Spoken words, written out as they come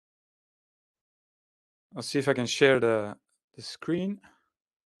I'll see if I can share the screen.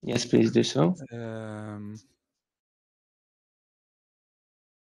 Yes, please do so.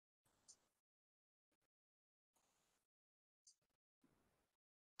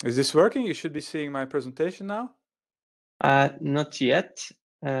 Is this working? You should be seeing my presentation now. Not yet,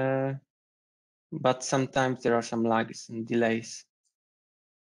 but sometimes there are some lags and delays.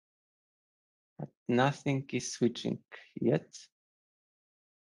 But nothing is switching yet.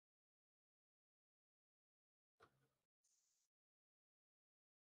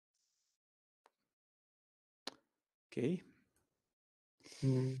 Okay.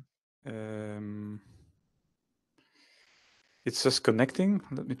 It's just connecting.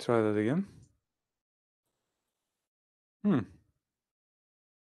 Let me try that again.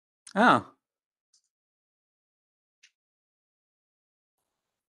 Ah.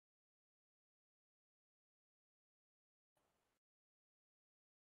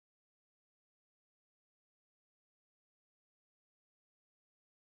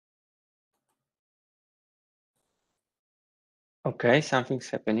 Okay, something's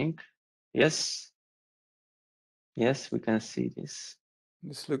happening. Yes. Yes, we can see this.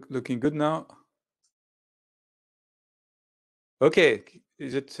 It's looking good now. Okay,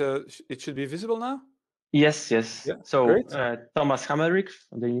 is it? It should be visible now. Yes, yes. Yeah, so great. Thomas Hamelryck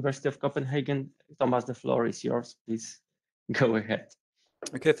from the University of Copenhagen. Thomas, the floor is yours. Please go ahead.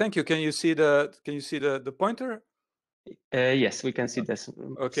 Okay, thank you. Can you see the pointer? Yes, we can see the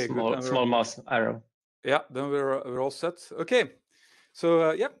okay, small mouse arrow. Yeah, then we're all set. Okay.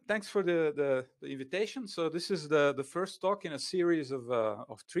 So yeah, thanks for the invitation. So this is the first talk in a series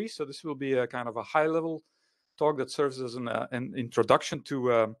of three. So this will be a kind of a high level talk that serves as an introduction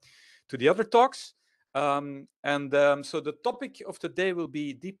to the other talks. So the topic of today will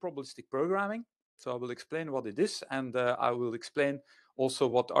be deep probabilistic programming. So I will explain what it is, and I will explain also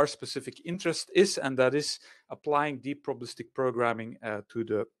what our specific interest is, and that is applying deep probabilistic programming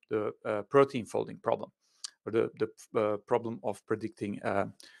to the protein folding problem, or the problem of predicting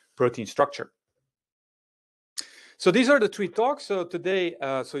protein structure. So these are the three talks. So today,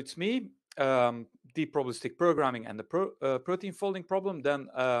 so it's me, deep probabilistic programming and the protein folding problem. Then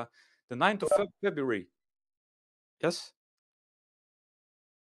the 9th of February. Yes?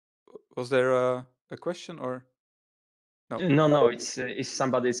 Was there a question or? No, no, it's if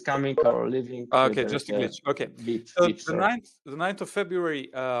somebody is coming or leaving. Okay, just a glitch. Okay. So beep, the 9th of February,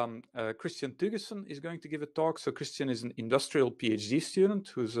 Christian Tugesson is going to give a talk. So Christian is an industrial PhD student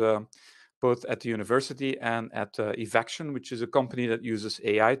who's both at the university and at Evaction, which is a company that uses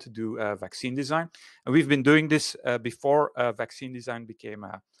AI to do vaccine design. And we've been doing this before vaccine design became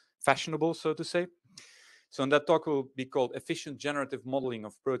fashionable, so to say. So in that talk will be called Efficient Generative Modeling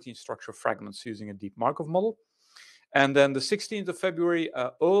of Protein Structure Fragments Using a Deep Markov Model. And then the 16th of February,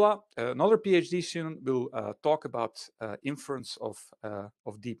 Ola, another PhD student, will talk about inference of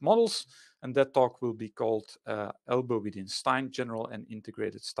deep models. And that talk will be called Elbow within Stein, General and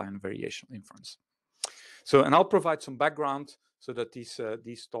Integrated Stein Variational Inference. So, and I'll provide some background so that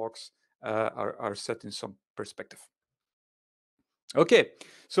these talks are set in some perspective. Okay,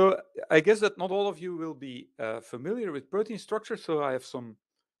 so I guess that not all of you will be familiar with protein structure. So I have some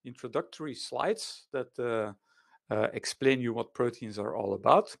introductory slides that explain you what proteins are all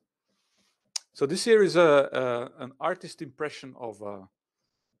about. So this here is an artist impression of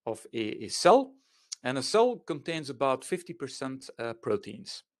a cell, and a cell contains about 50%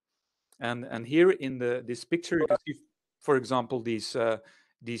 proteins. And here in this picture, you can see, for example, these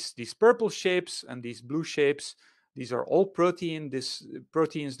purple shapes and these blue shapes. These are all proteins.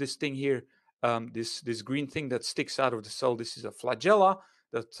 This thing here, this green thing that sticks out of the cell. This is a flagella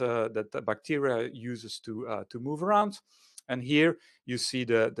that the bacteria uses to move around. And here you see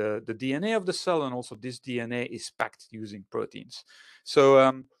the DNA of the cell, and also this DNA is packed using proteins.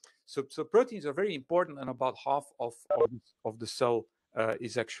 So proteins are very important, and about half of the cell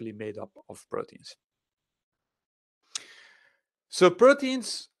is actually made up of proteins. So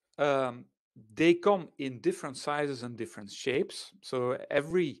proteins, they come in different sizes and different shapes. So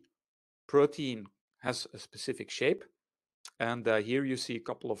every protein has a specific shape. And here you see a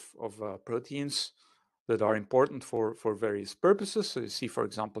couple of proteins that are important for various purposes. So you see, for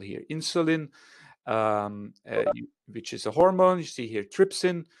example, here insulin, which is a hormone. You see here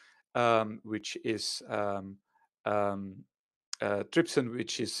trypsin, which is trypsin,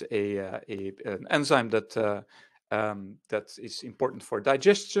 which is an enzyme that is important for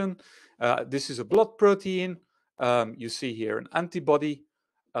digestion. This is a blood protein. You see here an antibody,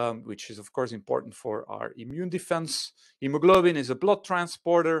 which is of course important for our immune defense. Hemoglobin is a blood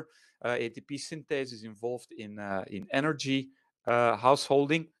transporter. ATP synthase is involved in energy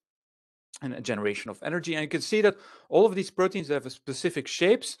householding. and a generation of energy. And you can see that all of these proteins have a specific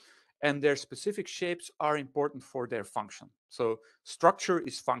shapes, and their specific shapes are important for their function. So structure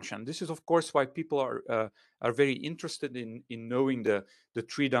is function. This is, of course, why people are very interested in knowing the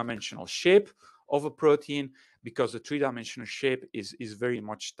three-dimensional shape of a protein, because the three-dimensional shape is very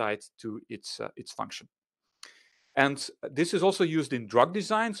much tied to its function. And this is also used in drug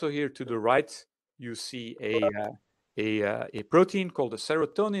design. So here to the right, you see a protein called a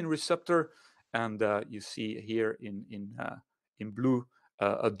serotonin receptor, and you see here in blue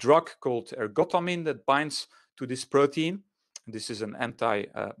a drug called ergotamine that binds to this protein. This is an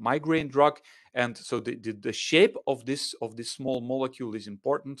anti-migraine drug, and so the shape of this small molecule is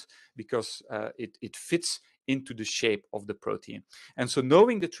important because it fits into the shape of the protein. And so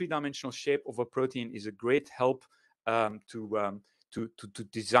knowing the three-dimensional shape of a protein is a great help to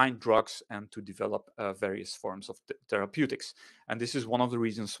design drugs and to develop various forms of therapeutics. And this is one of the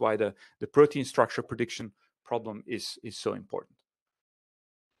reasons why the protein structure prediction problem is so important.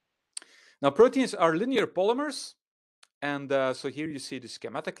 Now, proteins are linear polymers. And so here you see this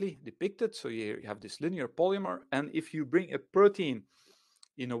schematically depicted. So here you have this linear polymer. And if you bring a protein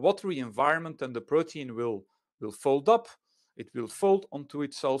in a watery environment, then the protein will fold up. It will fold onto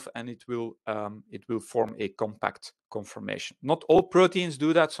itself, and it will form a compact conformation. Not all proteins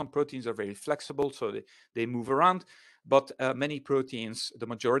do that. Some proteins are very flexible, so they move around. But many proteins, the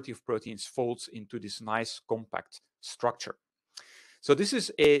majority of proteins, folds into this nice compact structure. So this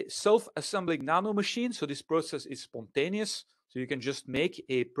is a self-assembling nanomachine. So this process is spontaneous. So you can just make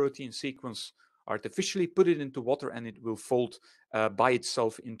a protein sequence artificially, put it into water, and it will fold by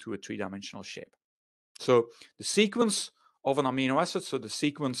itself into a three-dimensional shape. So the sequence of an amino acid, so the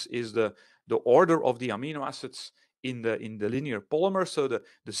sequence is the order of the amino acids in the linear polymer. So the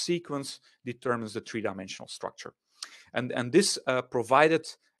sequence determines the three-dimensional structure. And this provided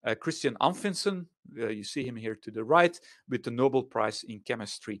Christian Amundsen, you see him here to the right, with the Nobel Prize in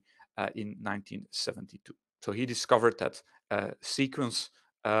Chemistry in 1972. So he discovered that the sequence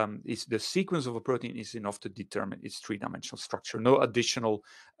of a protein is enough to determine its three-dimensional structure. No additional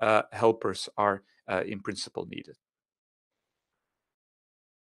helpers are in principle needed.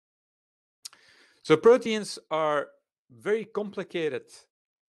 So proteins are very complicated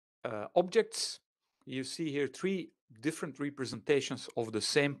objects. You see here three different representations of the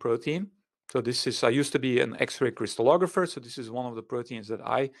same protein. So this is, I used to be an X-ray crystallographer. So this is one of the proteins that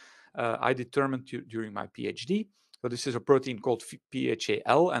I determined during my PhD. So this is a protein called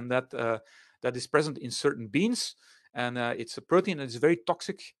PHAL, and that is present in certain beans. And it's a protein that is very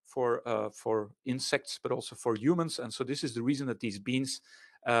toxic for insects, but also for humans. And so this is the reason that these beans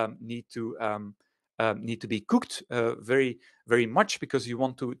need to be cooked very, very much, because you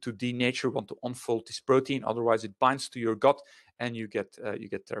want to denature, want to unfold this protein. Otherwise, it binds to your gut, and you get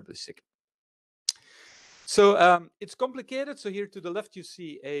terribly sick. So it's complicated. So here to the left, you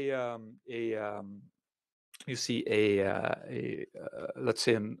see let's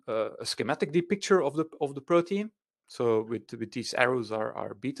say a schematic picture of the protein. So with these arrows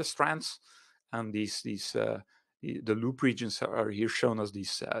are beta strands, and the loop regions are here shown as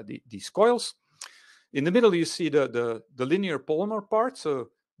these coils. In the middle, you see the linear polymer part.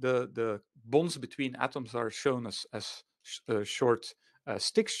 So the bonds between atoms are shown as short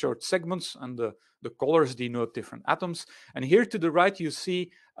sticks, short segments, and the colors denote different atoms. And here to the right, you see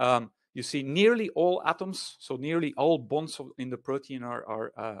nearly all atoms, so nearly all bonds in the protein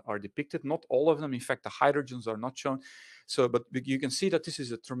are depicted. Not all of them. In fact, the hydrogens are not shown. So, but you can see that this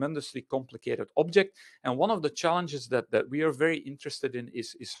is a tremendously complicated object. And one of the challenges that we are very interested in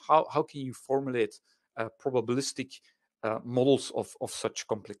is how can you formulate probabilistic models of such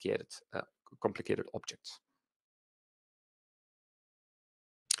complicated objects.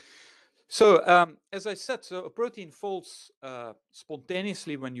 So as I said, so a protein folds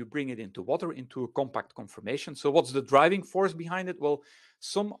spontaneously when you bring it into water, into a compact conformation. So what's the driving force behind it? Well,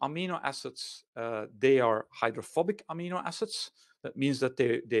 some amino acids, they are hydrophobic amino acids. That means that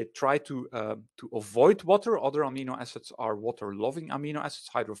they try to avoid water. Other amino acids are water-loving amino acids,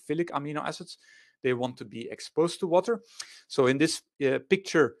 hydrophilic amino acids. They want to be exposed to water. So in this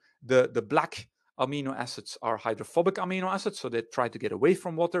picture, the black amino acids are hydrophobic amino acids, so they try to get away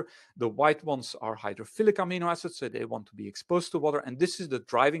from water. The white ones are hydrophilic amino acids, so they want to be exposed to water. And this is the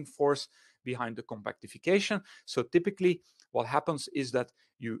driving force behind the compactification. So typically what happens is that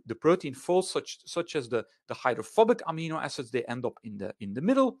the protein folds such as the hydrophobic amino acids, they end up in the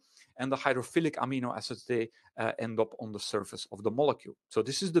middle, and the hydrophilic amino acids, they end up on the surface of the molecule. So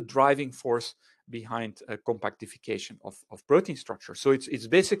this is the driving force behind compactification of protein structure. So it's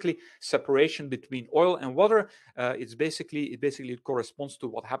basically separation between oil and water. It corresponds to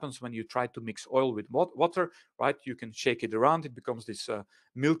what happens when you try to mix oil with water, right? You can shake it around, it becomes this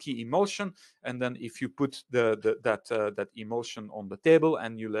milky emulsion, and then if you put that emulsion on the table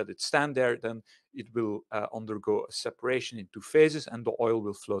and you let it stand there, then it will undergo a separation in two phases, and the oil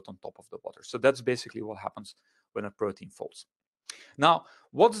will float on top of the water. So that's basically what happens when a protein folds. Now,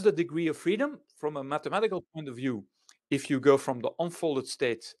 what's the degree of freedom from a mathematical point of view if you go from the unfolded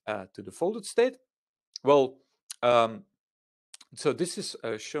state to the folded state? Well, so this is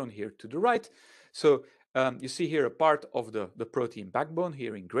shown here to the right. So you see here a part of the protein backbone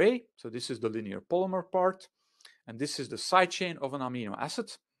here in gray. So this is the linear polymer part, and this is the side chain of an amino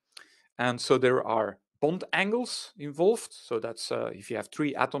acid. And so there are bond angles involved. So that's if you have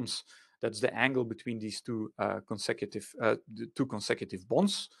 3 atoms, that's the angle between these two consecutive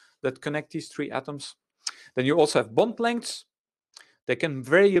bonds that connect these 3 atoms. Then you also have bond lengths. They can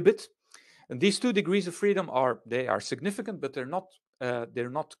vary a bit. And these 2 degrees of freedom are significant, but they're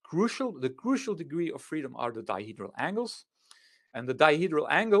not crucial. The crucial degree of freedom are the dihedral angles. And the dihedral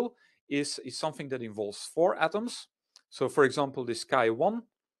angle is something that involves 4 atoms. So for example, this chi1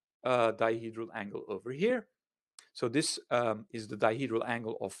 dihedral angle over here. So this is the dihedral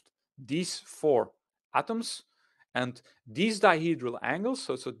angle of these 4 atoms. And these dihedral angles,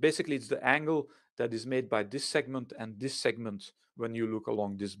 so basically it's the angle that is made by this segment and this segment when you look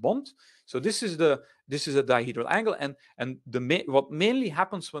along this bond. So this is a dihedral angle, and what mainly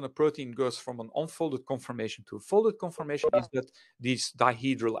happens when a protein goes from an unfolded conformation to a folded conformation is that these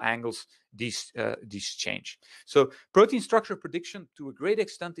dihedral angles these change. So protein structure prediction to a great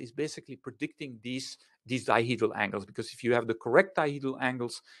extent is basically predicting these dihedral angles, because if you have the correct dihedral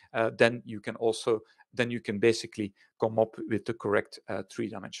angles, then you can basically come up with the correct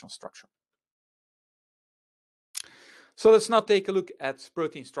 3-dimensional structure. So let's now take a look at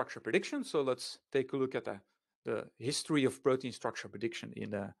protein structure prediction. So let's take a look at the history of protein structure prediction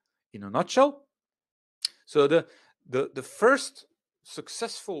in a nutshell. So the first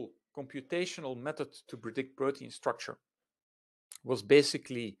successful computational method to predict protein structure was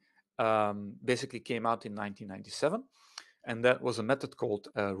basically came out in 1997, and that was a method called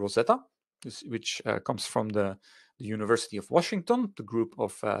Rosetta, which comes from the University of Washington, the group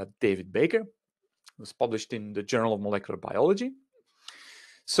of David Baker. It was published in the Journal of Molecular Biology.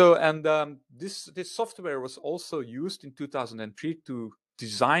 So, and this software was also used in 2003 to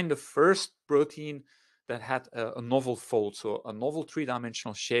design the first protein that had a novel fold, so a novel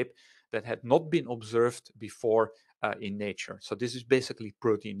 3-dimensional shape that had not been observed before in nature. So this is basically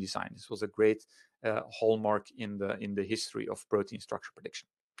protein design. This was a great hallmark in the history of protein structure prediction.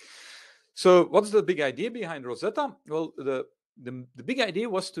 So what's the big idea behind Rosetta? Well, the big idea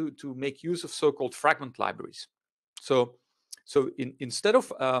was to make use of so-called fragment libraries. So instead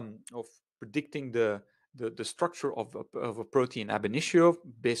of predicting the structure of a protein ab initio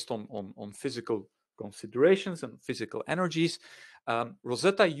based on physical considerations and physical energies,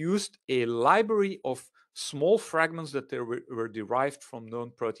 Rosetta used a library of small fragments that were derived from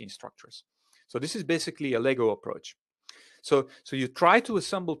known protein structures. So this is basically a Lego approach. So you try to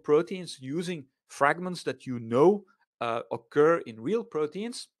assemble proteins using fragments that you know occur in real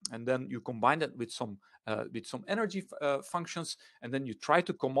proteins, and then you combine that with some energy functions, and then you try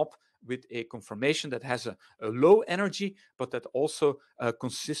to come up with a conformation that has a low energy, but that also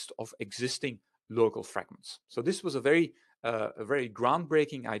consists of existing local fragments. So this was a very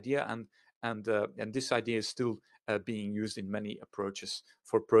groundbreaking idea, and this idea is still being used in many approaches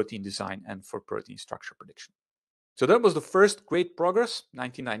for protein design and for protein structure prediction. So that was the first great progress,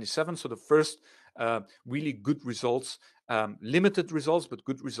 1997. So the first really good results, limited results, but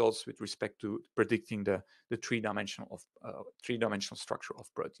good results with respect to predicting the 3-dimensional structure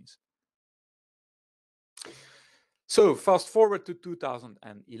of proteins. So fast forward to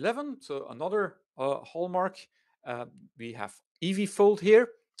 2011. So another hallmark, we have EV-fold here.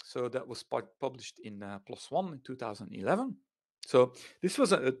 So that was published in PLOS ONE in 2011. So this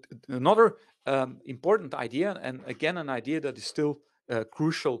was another important idea, and again an idea that is still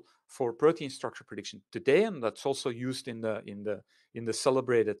crucial for protein structure prediction today, and that's also used in the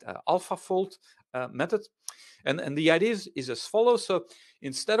celebrated AlphaFold method. And the idea is as follows. So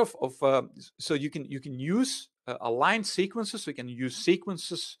instead of so you can use aligned sequences. So you can use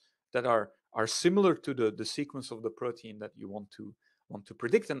sequences that are similar to the sequence of the protein that you want to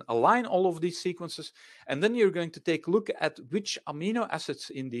predict, and align all of these sequences. And then you're going to take a look at which amino acids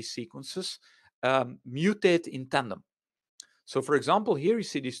in these sequences mutate in tandem. So for example, here you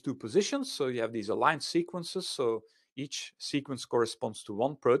see these 2 positions. So you have these aligned sequences. So Each sequence corresponds to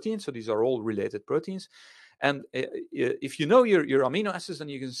one protein. So these are all related proteins. And if you know your amino acids, then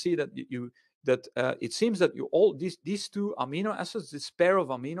you can see that it seems that these two amino acids, this pair of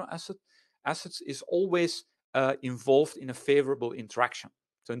amino acids is always involved in a favorable interaction.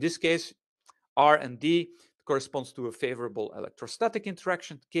 So in this case, R and D corresponds to a favorable electrostatic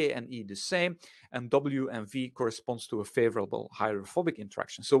interaction, K and E the same, and W and V corresponds to a favorable hydrophobic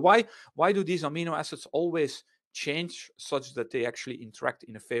interaction. So why do these amino acids always change such that they actually interact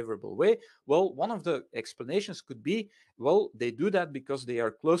in a favorable way? Well, one of the explanations could be, well, they do that because they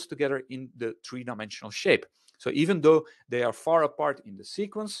are close together in the three-dimensional shape. So even though they are far apart in the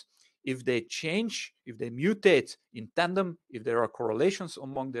sequence, if they change, if they mutate in tandem, if there are correlations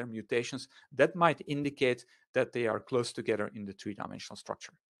among their mutations, that might indicate that they are close together in the three-dimensional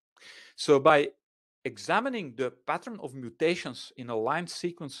structure. So by examining the pattern of mutations in aligned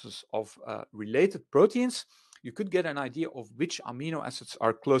sequences of related proteins, you could get an idea of which amino acids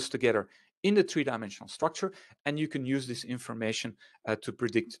are close together in the three-dimensional structure, and you can use this information to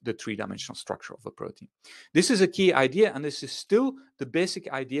predict the three-dimensional structure of a protein. This is a key idea, and this is still the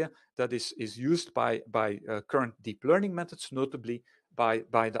basic idea that is used by current deep learning methods, notably by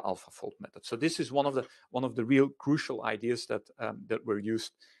the AlphaFold method. So this is one of the real crucial ideas that were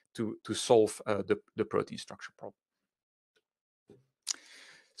used to solve the protein structure problem.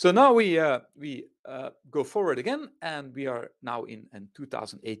 So now we go forward again, and we are now in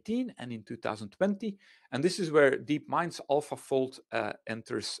 2018 and in 2020, and this is where DeepMind's AlphaFold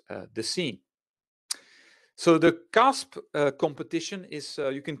enters the scene. So the CASP competition is,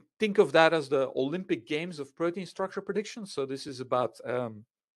 you can think of that as the Olympic Games of protein structure prediction. So this is about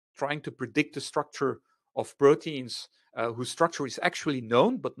trying to predict the structure of proteins whose structure is actually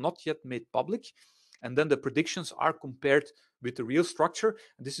known but not yet made public. And then the predictions are compared with the real structure.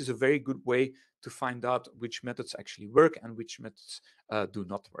 And this is a very good way to find out which methods actually work and which methods do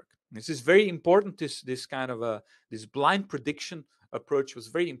not work. This is very important. This kind of this blind prediction approach was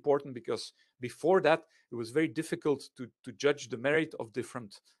very important because before that it was very difficult to judge the merit of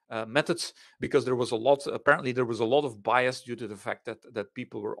different methods, because there was apparently there was a lot of bias due to the fact that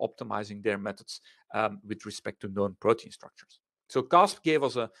people were optimizing their methods with respect to known protein structures. So CASP gave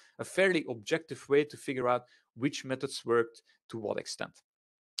us a fairly objective way to figure out which methods worked to what extent.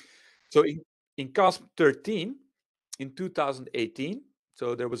 So in CASP 13 in 2018,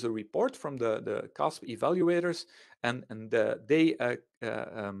 so there was a report from the CASP evaluators, and they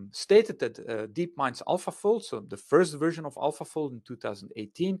stated that DeepMind's AlphaFold, so the first version of AlphaFold in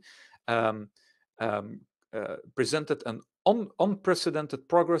 2018, presented an unprecedented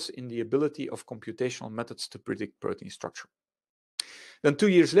progress in the ability of computational methods to predict protein structure. Then 2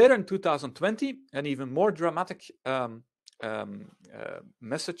 years later, in 2020, an even more dramatic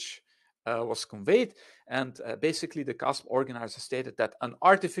message was conveyed, and basically the CASP organizer stated that an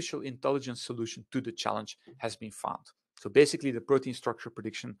artificial intelligence solution to the challenge has been found. So basically the protein structure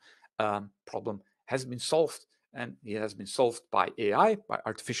prediction problem has been solved, and it has been solved by AI, by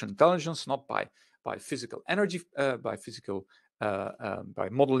artificial intelligence, not by physical energy, by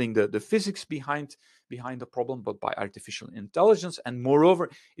modeling the physics behind the problem, but by artificial intelligence. And moreover,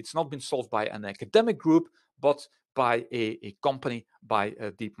 it's not been solved by an academic group, but by a company, by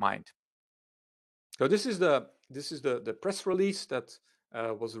DeepMind. So this is the press release that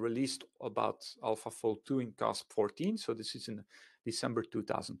was released about AlphaFold 2 in CASP 14. So this is in December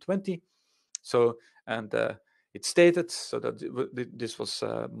 2020. So, and it stated, so that this was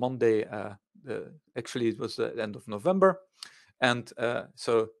Monday, actually it was the end of November. And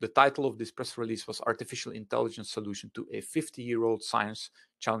so the title of this press release was Artificial Intelligence Solution to a 50-year-old Science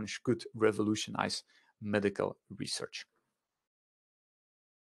Challenge Could Revolutionize Medical Research.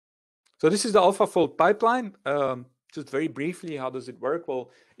 So this is the AlphaFold pipeline. Just very briefly, how does it work? Well,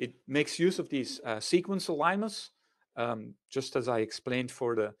 it makes use of these sequence alignments, just as I explained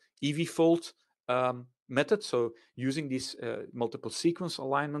for the EVFold method. So using these multiple sequence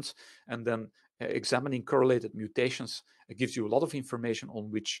alignments and then examining correlated mutations, it gives you a lot of information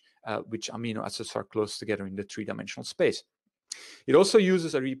on which amino acids are close together in the three-dimensional space. It also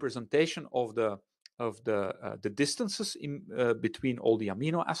uses a representation of the distances in between all the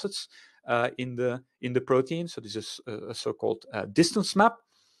amino acids in the protein. So this is a so-called distance map.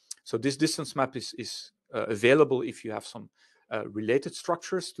 So this distance map is available if you have some related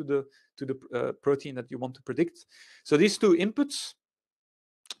structures to the protein that you want to predict. So these two inputs,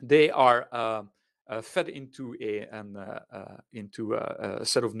 they are fed into a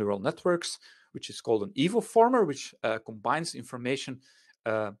set of neural networks, which is called an evoformer, which combines information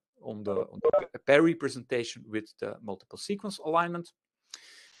on the pair representation with the multiple sequence alignment.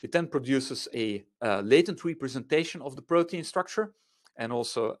 It then produces a latent representation of the protein structure and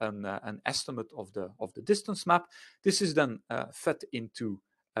also an estimate of the distance map. This is then fed into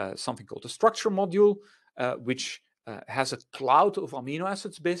something called a structure module, which has a cloud of amino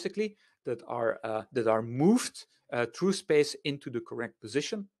acids basically that are moved through space into the correct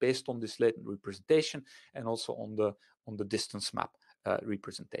position based on this latent representation and also on the distance map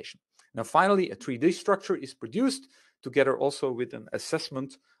representation. Now, finally, a 3D structure is produced together also with an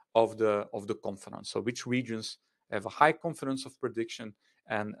assessment of the confidence. So which regions have a high confidence of prediction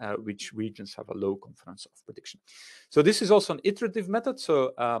and which regions have a low confidence of prediction. So this is also an iterative method.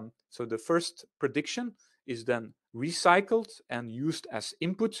 So the first prediction is then recycled and used as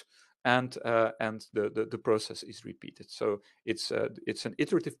input, and the process is repeated. So it's an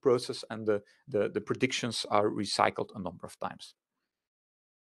iterative process, and the predictions are recycled a number of times.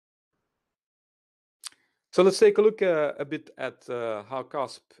 So let's take a look a bit at how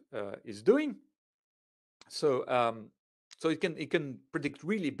CASP is doing. So it can predict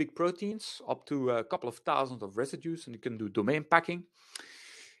really big proteins, up to a couple of thousands of residues, and it can do domain packing.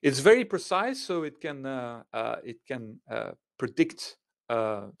 It's very precise, so it can predict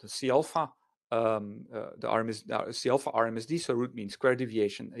the C alpha, C alpha RMSD. So root mean square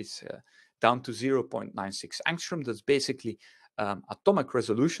deviation is down to 0.96 angstrom. That's basically atomic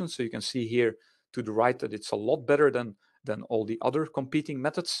resolution. So you can see here to the right that it's a lot better than all the other competing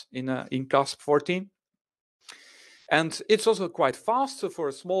methods in CASP 14. And it's also quite fast. So for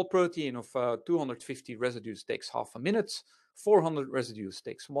a small protein of 250 residues takes half a minute, 400 residues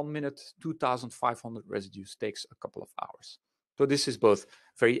takes 1 minute, 2,500 residues takes a couple of hours. So this is both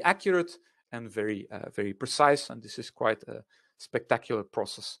very accurate and very precise, and this is quite a spectacular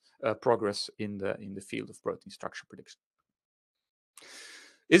progress in the field of protein structure prediction.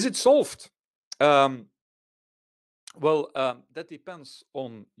 Is it solved? Well, that depends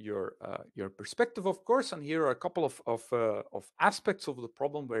on your perspective, of course, and here are a couple of aspects of the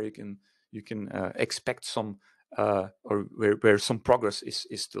problem where you can expect some or where some progress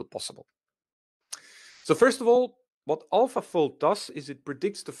is still possible. So first of all, what AlphaFold does is it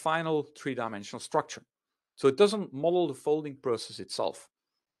predicts the final three-dimensional structure. So it doesn't model the folding process itself.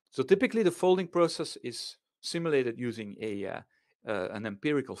 So typically the folding process is simulated using an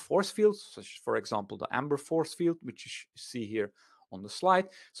empirical force field, such as, for example, the amber force field, which you see here on the slide.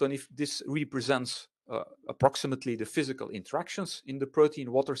 So if this represents approximately the physical interactions in the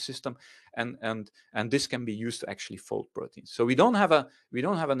protein-water system, and this can be used to actually fold proteins. So we don't have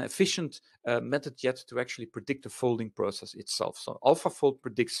an efficient method yet to actually predict the folding process itself. So AlphaFold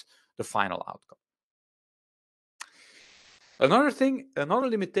predicts the final outcome. Another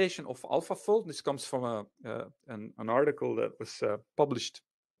limitation of AlphaFold, this comes from an article that was published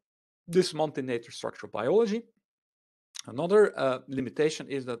this month in Nature Structural Biology. Another limitation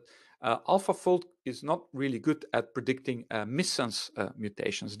is that AlphaFold is not really good at predicting missense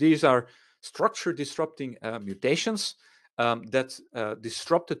mutations. These are structure disrupting mutations that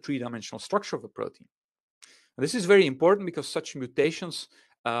disrupt the three-dimensional structure of a protein. And this is very important because such mutations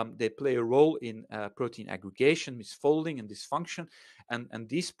they play a role in protein aggregation, misfolding, and dysfunction, and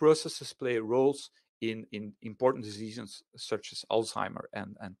these processes play roles in important diseases such as Alzheimer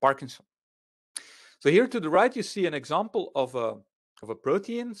and Parkinson. So here to the right, you see an example of a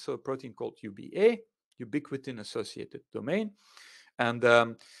protein, so a protein called UBA, ubiquitin associated domain, and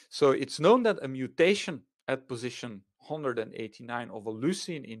so it's known that a mutation at position 189 of a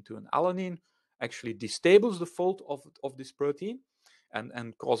leucine into an alanine actually destables the fold of this protein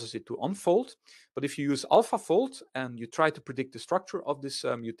and causes it to unfold. But if you use AlphaFold and you try to predict the structure of this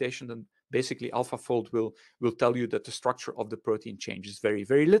mutation, then basically AlphaFold will tell you that the structure of the protein changes very,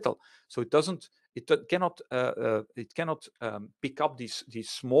 very little. So it cannot pick up these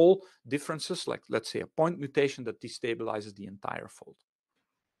small differences, like let's say a point mutation that destabilizes the entire fold.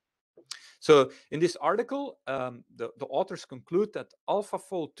 So in this article, the authors conclude that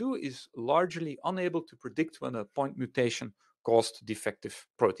AlphaFold 2 is largely unable to predict when a point mutation caused defective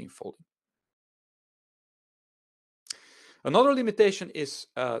protein folding. Another limitation is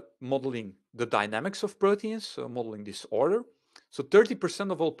modeling the dynamics of proteins, so modeling disorder. So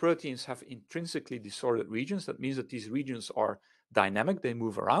 30% of all proteins have intrinsically disordered regions. That means that these regions are dynamic; they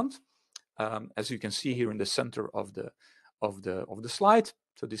move around, as you can see here in the center of the slide.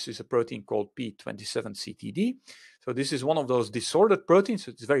 So this is a protein called P27CTD. So this is one of those disordered proteins.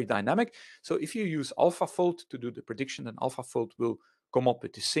 So it's very dynamic. So if you use AlphaFold to do the prediction, then AlphaFold will come up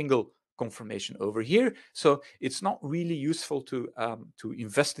with a single conformation over here. So it's not really useful to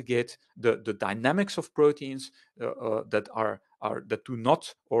investigate the dynamics of proteins that do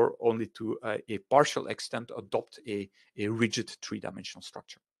not, or only to a partial extent, adopt a rigid three-dimensional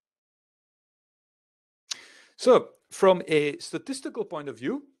structure. So from a statistical point of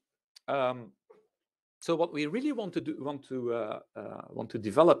view, so what we really want to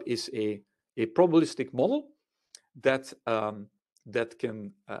develop is a probabilistic model that that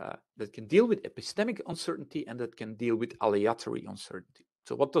can deal with epistemic uncertainty and that can deal with aleatory uncertainty.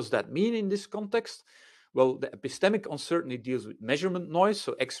 So what does that mean in this context? Well, the epistemic uncertainty deals with measurement noise.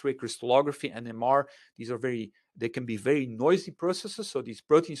 So X-ray crystallography, NMR, they can be very noisy processes. So these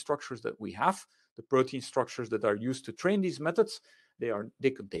protein structures that we have, the protein structures that are used to train these methods,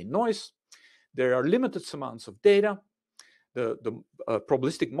 they contain noise. There are limited amounts of data. The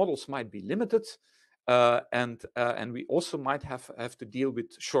probabilistic models might be limited. And we also might have to deal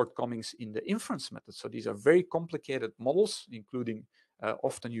with shortcomings in the inference method. So these are very complicated models, including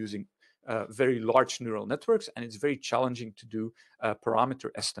often using very large neural networks, and it's very challenging to do parameter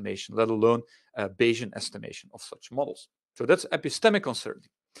estimation, let alone Bayesian estimation of such models. So that's epistemic uncertainty.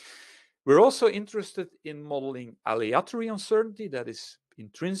 We're also interested in modeling aleatory uncertainty, that is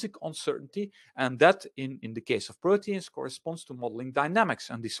intrinsic uncertainty, and that in the case of proteins corresponds to modeling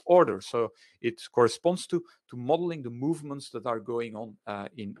dynamics and disorder. So it corresponds to modeling the movements that are going on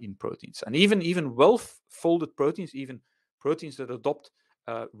in proteins. And even well-folded proteins, even proteins that adopt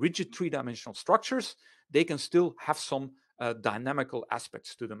rigid three-dimensional structures, they can still have some dynamical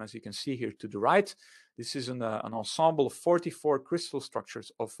aspects to them, as you can see here to the right. This is an ensemble of 44 crystal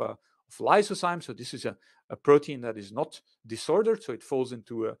structures of lysozyme. So this is a protein that is not disordered, so it falls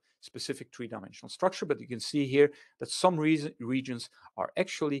into a specific three-dimensional structure. But you can see here that some regions are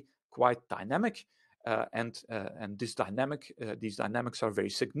actually quite dynamic, and these dynamics are very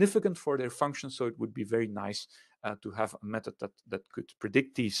significant for their function. So it would be very nice to have a method that could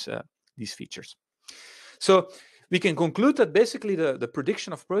predict these features. So we can conclude that basically the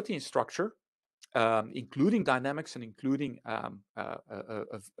prediction of protein structure, including dynamics and including a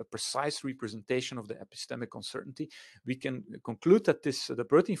precise representation of the epistemic uncertainty, we can conclude that the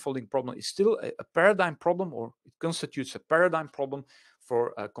protein folding problem is still a paradigm problem, or it constitutes a paradigm problem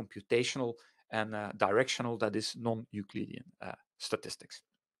for computational and directional, that is non-Euclidean statistics.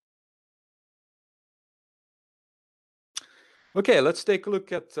 Okay, let's take a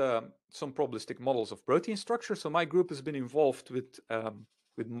look at some probabilistic models of protein structure. So my group has been involved with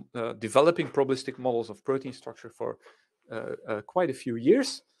developing probabilistic models of protein structure for quite a few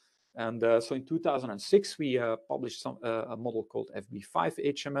years. And so in 2006, we published a model called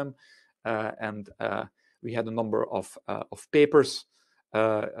FB5HMM, and we had a number of papers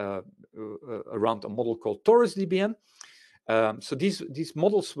around a model called torus DBN. So these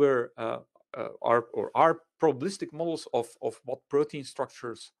models are probabilistic models of what protein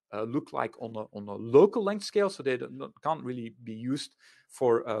structures look like on a local length scale. So they can't really be used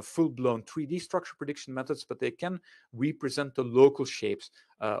for full-blown 3D structure prediction methods, but they can represent the local shapes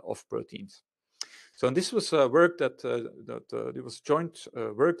of proteins. So and this was work it was joint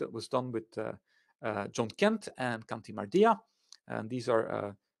work that was done with John Kent and Kanti Mardia, and these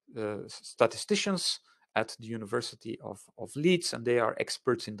are statisticians at the University of Leeds, and they are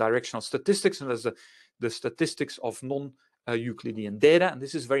experts in directional statistics, and that's the statistics of non-Euclidean data. And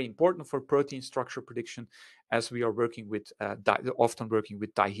this is very important for protein structure prediction, as we are working with often working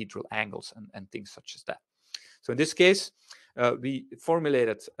with dihedral angles and things such as that. So in this case, we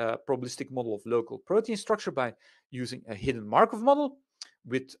formulated a probabilistic model of local protein structure by using a hidden Markov model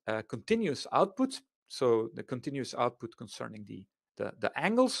with continuous output. So the continuous output concerning the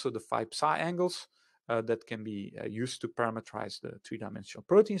angles, so the phi psi angles, that can be used to parameterize the three-dimensional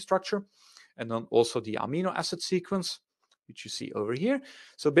protein structure, and then also the amino acid sequence, which you see over here.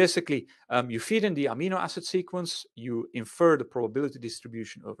 So basically, you feed in the amino acid sequence, you infer the probability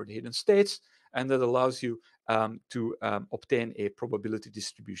distribution over the hidden states, and that allows you to obtain a probability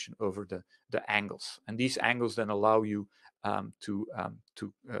distribution over the angles. And these angles then allow you to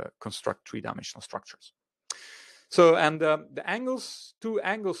construct three-dimensional structures. So, and the angles, two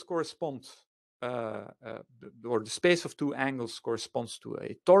angles correspond, or the space of two angles corresponds to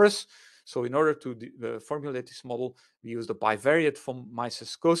a torus. So in order to formulate this model, we use the bivariate von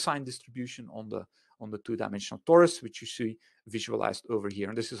Mises cosine distribution on the two-dimensional torus, which you see visualized over here.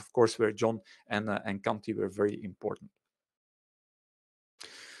 And this is, of course, where John and Kanti were very important.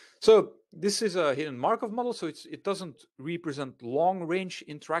 So this is a hidden Markov model, so it doesn't represent long-range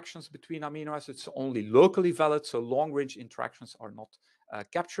interactions between amino acids, only locally valid, so long-range interactions are not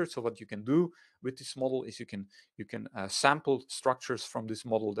captured. So what you can do with this model is you can sample structures from this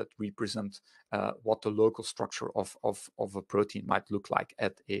model that represent what the local structure of a protein might look like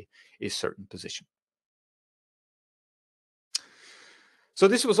at a certain position. So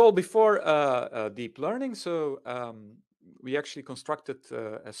this was all before deep learning. So we actually constructed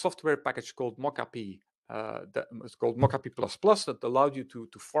a software package called MockAPI that was called MockAPI++, that allowed you to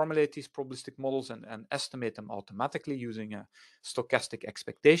formulate these probabilistic models and estimate them automatically using a stochastic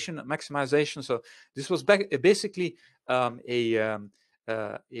expectation maximization. So this was basically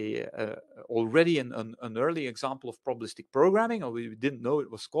already an early example of probabilistic programming, or we didn't know it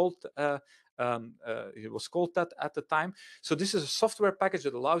was called that at the time. So this is a software package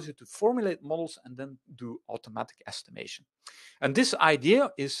that allows you to formulate models and then do automatic estimation. And this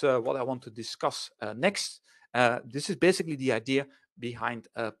idea is what I want to discuss next. This is basically the idea behind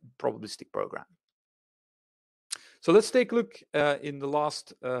probabilistic programming. So let's take a look in the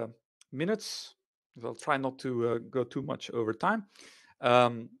last minutes. I'll try not to go too much over time.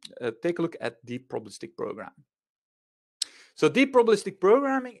 Take a look at deep probabilistic programming. So deep probabilistic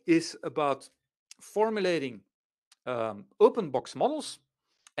programming is about formulating open box models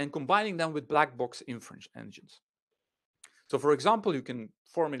and combining them with black box inference engines. So for example, you can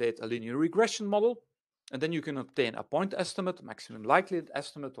formulate a linear regression model, and then you can obtain a point estimate, maximum likelihood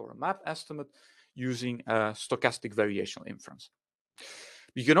estimate, or a map estimate using stochastic variational inference.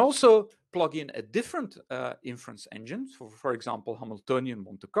 You can also plug in a different inference engine, for example, Hamiltonian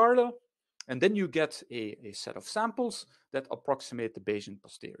Monte Carlo, and then you get a set of samples that approximate the Bayesian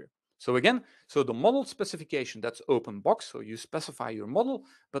posterior. So again, the model specification, that's open box, so you specify your model,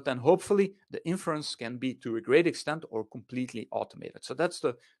 but then hopefully the inference can be to a great extent or completely automated. So that's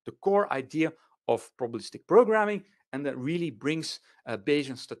the core idea of probabilistic programming, and that really brings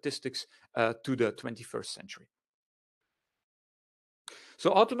Bayesian statistics to the 21st century.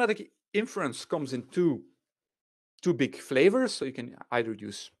 So automatic inference comes in two big flavors. So you can either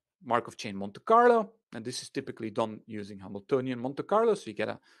use Markov chain Monte Carlo, and this is typically done using Hamiltonian Monte Carlo. So you get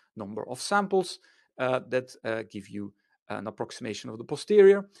a number of samples that give you an approximation of the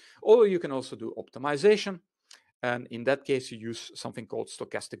posterior. Or you can also do optimization. And in that case, you use something called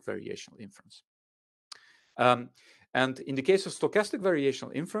stochastic variational inference. And in the case of stochastic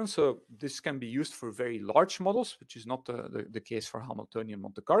variational inference, so this can be used for very large models, which is not the case for Hamiltonian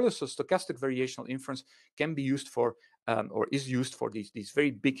Monte Carlo. So stochastic variational inference can be used for, or is used for these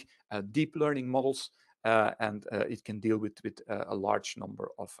very big deep learning models, and it can deal with a large number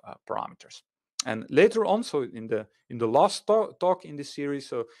of parameters. And later on, so in the last talk in this series,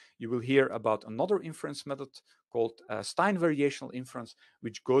 so you will hear about another inference method called Stein variational inference,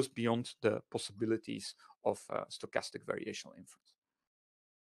 which goes beyond the possibilities of stochastic variational inference.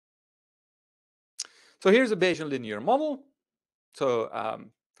 So here's a Bayesian linear model. So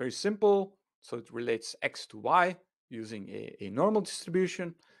very simple. So it relates x to y using a normal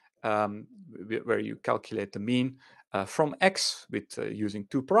distribution, where you calculate the mean from x with using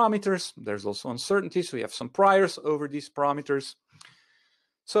two parameters. There's also uncertainty, so you have some priors over these parameters.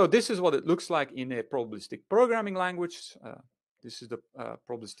 So this is what it looks like in a probabilistic programming language. This is the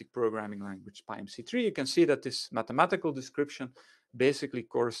probabilistic programming language PyMC3. You can see that this mathematical description basically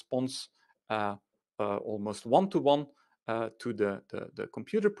corresponds almost one-to-one to the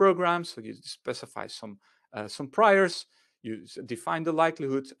computer program. So you specify some priors, you define the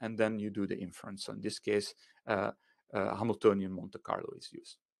likelihood, and then you do the inference. So in this case, Hamiltonian Monte Carlo is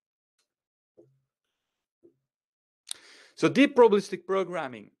used. So deep probabilistic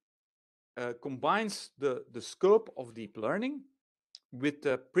programming combines the scope of deep learning with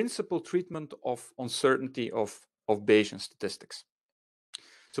the principal treatment of uncertainty of Bayesian statistics.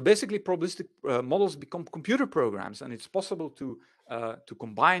 So basically, probabilistic models become computer programs, and it's possible to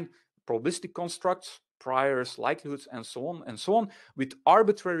combine probabilistic constructs, priors, likelihoods, and so on, with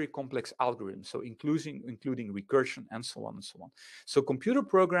arbitrary complex algorithms, so including recursion and so on and so on. So computer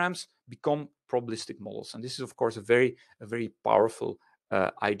programs become probabilistic models, and this is, of course, a very powerful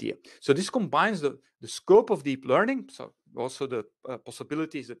idea. So this combines the scope of deep learning, so also the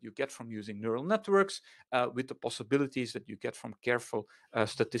possibilities that you get from using neural networks, with the possibilities that you get from careful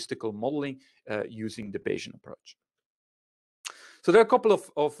statistical modeling using the Bayesian approach. So there are a couple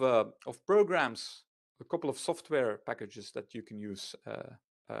of programs, a couple of software packages that you can use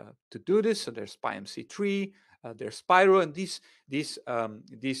to do this. So there's PyMC3, there's Pyro, and these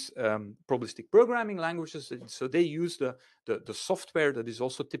probabilistic programming languages. So they use the software that is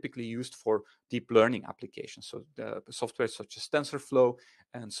also typically used for deep learning applications. So the software such as TensorFlow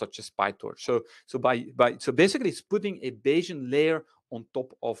and such as PyTorch. So basically, it's putting a Bayesian layer on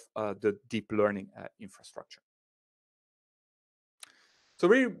top of the deep learning infrastructure. So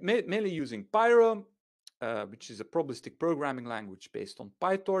we're mainly using Pyro, which is a probabilistic programming language based on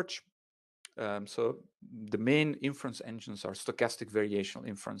PyTorch. So the main inference engines are stochastic variational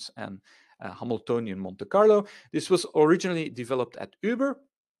inference and Hamiltonian Monte Carlo. This was originally developed at Uber,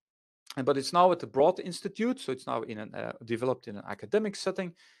 but it's now at the Broad Institute. So it's now developed in an academic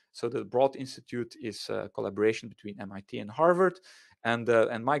setting. So the Broad Institute is a collaboration between MIT and Harvard, and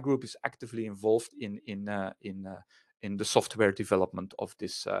my group is actively involved in the software development of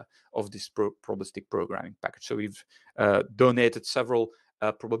this probabilistic programming package. So we've donated several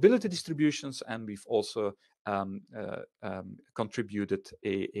probability distributions, and we've also contributed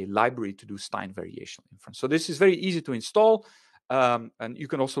a library to do Stein variational inference. So this is very easy to install, and you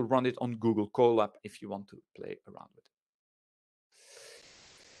can also run it on Google Colab if you want to play around with it.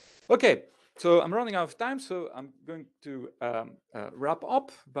 Okay, so I'm running out of time, so I'm going to wrap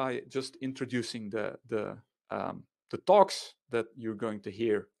up by just introducing the talks that you're going to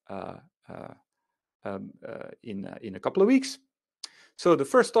hear in a couple of weeks. So the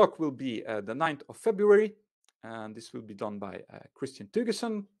first talk will be the 9th of February, and this will be done by Christian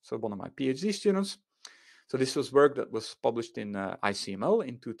Tugesson, so one of my PhD students. So this was work that was published in ICML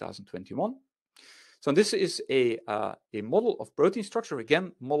in 2021. So this is a model of protein structure,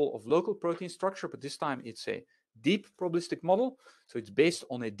 again, model of local protein structure, but this time it's a deep probabilistic model. So it's based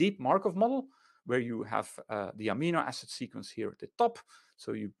on a deep Markov model where you have the amino acid sequence here at the top.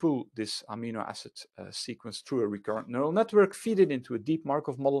 So you pull this amino acid sequence through a recurrent neural network, feed it into a deep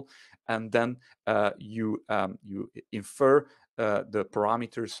Markov model, and then you infer the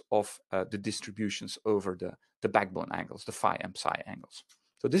parameters of the distributions over the backbone angles, the phi and psi angles.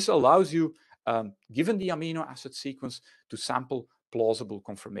 So this allows you, given the amino acid sequence, to sample plausible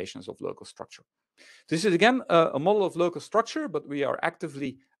conformations of local structure. This is again a model of local structure, but we are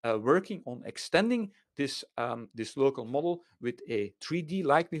actively working on extending this local model with a 3D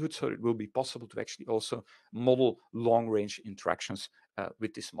likelihood, so it will be possible to actually also model long-range interactions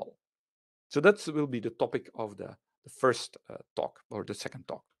with this model. So that will be the topic of the first talk, or the second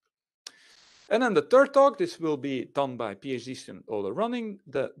talk. And then the third talk, this will be done by PhD student Ola Running.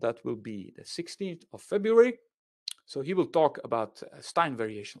 That will be the 16th of February. So he will talk about Stein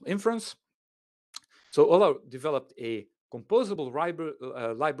variational inference. So Ola developed a composable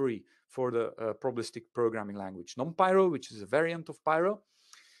library for the probabilistic programming language NumPyro, which is a variant of Pyro.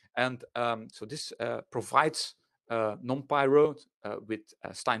 And so this provides NumPyro with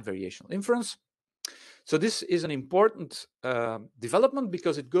Stein variational inference. So this is an important development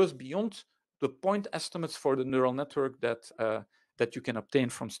because it goes beyond the point estimates for the neural network that you can obtain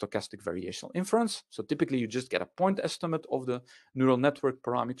from stochastic variational inference. So typically you just get a point estimate of the neural network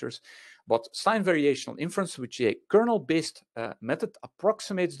parameters. But Stein variational inference, which is a kernel-based method,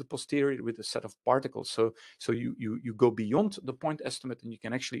 approximates the posterior with a set of particles. So you go beyond the point estimate, and you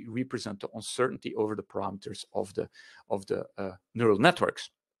can actually represent the uncertainty over the parameters of the neural networks.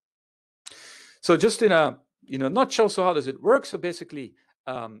 So just in a nutshell, so how does it work? So basically,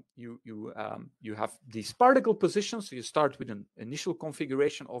 you have these particle positions. So you start with an initial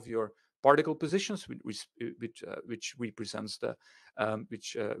configuration of your particle positions, which represents the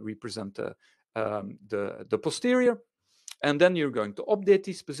posterior, and then you're going to update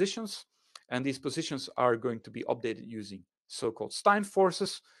these positions, and these positions are going to be updated using so-called Stein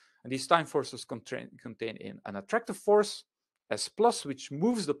forces, and these Stein forces contain an attractive force S plus, which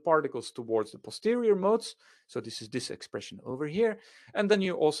moves the particles towards the posterior modes. So this is this expression over here. And then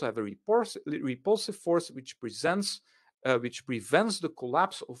you also have a repulsive force, which prevents the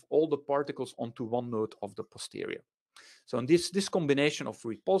collapse of all the particles onto one node of the posterior. So in this combination of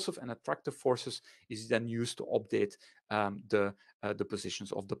repulsive and attractive forces is then used to update the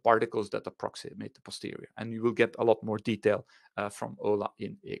positions of the particles that approximate the posterior. And you will get a lot more detail from Ola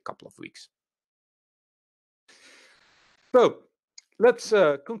in a couple of weeks. So let's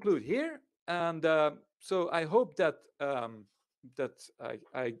conclude here, and so I hope that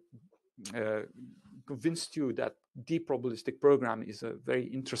I convinced you that deep probabilistic programming is a very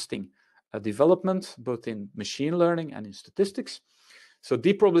interesting development, both in machine learning and in statistics. So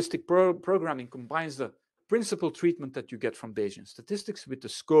deep probabilistic programming combines the principal treatment that you get from Bayesian statistics with the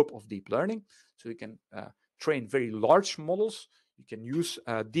scope of deep learning. So you can train very large models. You can use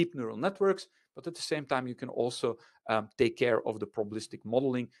deep neural networks, but at the same time, you can also take care of the probabilistic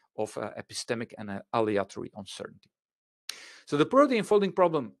modeling of epistemic and aleatory uncertainty. So the protein folding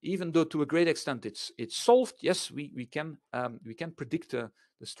problem, even though to a great extent it's solved, yes, we can predict the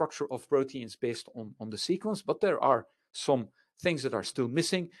structure of proteins based on the sequence, but there are some things that are still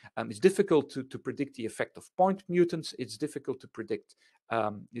missing. It's difficult to predict the effect of point mutants. It's difficult to predict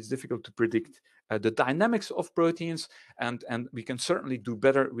the dynamics of proteins, and we can certainly do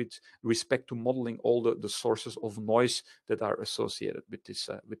better with respect to modeling all the sources of noise that are associated with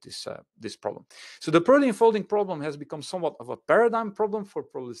this problem. So the protein folding problem has become somewhat of a paradigm problem for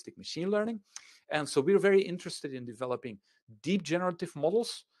probabilistic machine learning, and so we're very interested in developing deep generative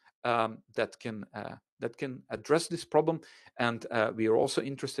models that can address this problem. And we are also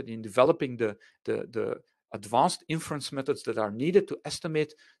interested in developing the advanced inference methods that are needed to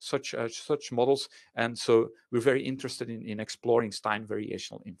estimate such models. And so we're very interested in exploring Stein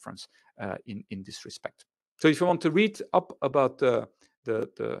variational inference in this respect. So if you want to read up about the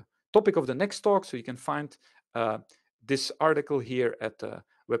topic of the next talk, so you can find this article here at the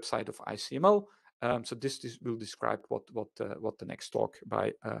website of ICML. So this will describe what the next talk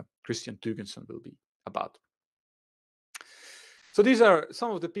by Christian Tugensen will be about. So these are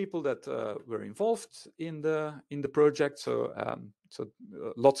some of the people that were involved in the project. So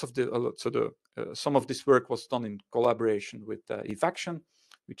lots of some of this work was done in collaboration with Evaction,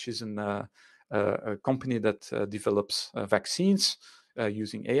 which is a company that develops vaccines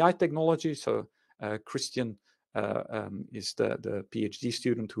using AI technology. So Christian is the PhD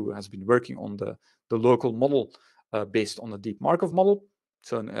student who has been working on the local model based on a deep Markov model.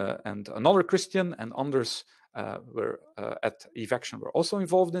 So and another Christian and others were at Evaction were also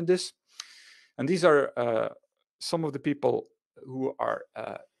involved in this. And these are some of the people who are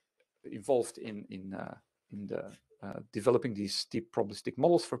involved in developing these deep probabilistic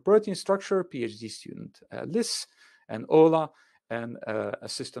models for protein structure. PhD student Liz and Ola and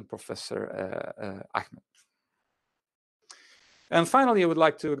assistant professor Ahmed. And finally, I would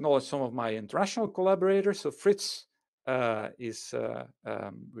like to acknowledge some of my international collaborators. So Fritz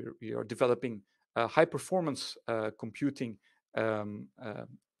we are developing high performance computing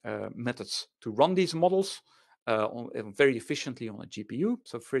methods to run these models very efficiently on a GPU.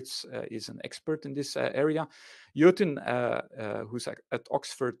 So Fritz is an expert in this area. Jotin, who's at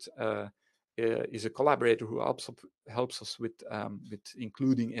Oxford, is a collaborator who helps us with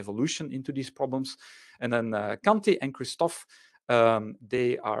including evolution into these problems. And then Kanti and Christophe,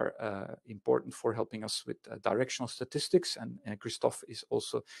 they are important for helping us with directional statistics, and Christophe is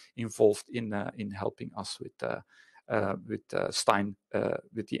also involved in helping us with Stein,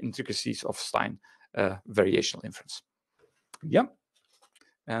 with the intricacies of Stein variational inference. Yeah,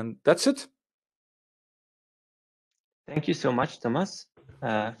 and that's it. Thank you so much, Thomas,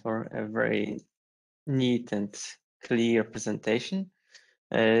 for a very neat and clear presentation.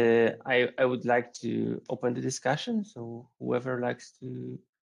 I would like to open the discussion. So whoever likes to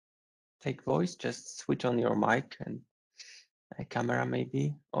take voice, just switch on your mic and a camera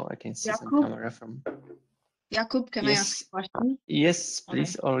maybe. Oh, I can see some camera from... Jakub, can I ask a question? Yes,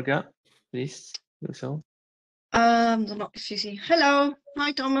 please, okay. Olga, please do so. Don't know if you see. Hello.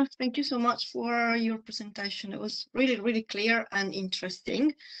 Hi, Thomas. Thank you so much for your presentation. It was really, really clear and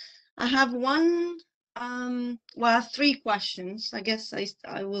interesting. I have three questions. I guess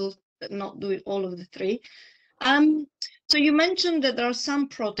I will not do it all of the three. So you mentioned that there are some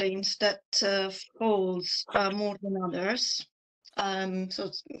proteins that folds more than others. So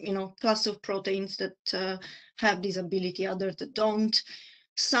it's, class of proteins that have this ability, others that don't.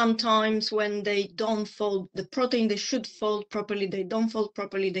 Sometimes when they don't fold the protein, they should fold properly, they don't fold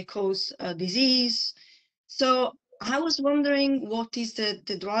properly, they cause disease. So I was wondering, what is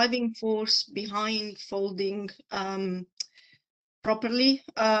the driving force behind folding properly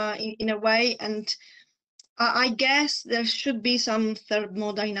in a way? And I guess there should be some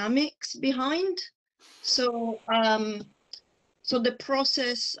thermodynamics behind. So so the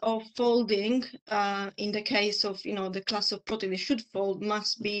process of folding, in the case of the class of protein they should fold,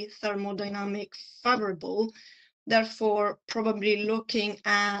 must be thermodynamic favorable. Therefore, probably looking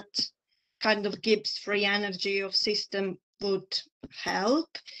at kind of Gibbs free energy of system would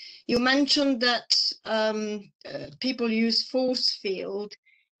help. You mentioned that people use force field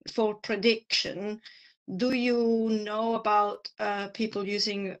for prediction. Do you know about people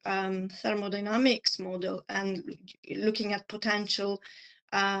using thermodynamics model and looking at potential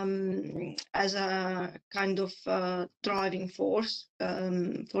as a kind of driving force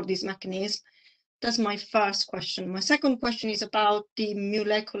for this mechanism? That's my first question. My second question is about the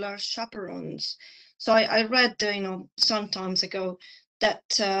molecular chaperones. So I read, some times ago that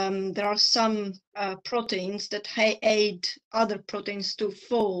there are some proteins that aid other proteins to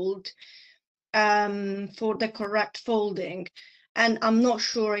fold for the correct folding. And I'm not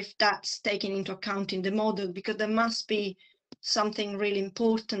sure if that's taken into account in the model, because there must be something really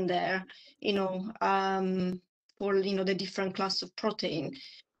important there, for, the different class of protein.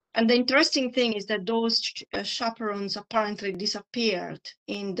 And the interesting thing is that those chaperones apparently disappeared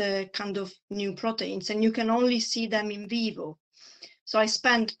in the kind of new proteins, and you can only see them in vivo. So I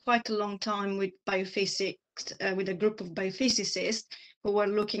spent quite a long time with biophysics, with a group of biophysicists who were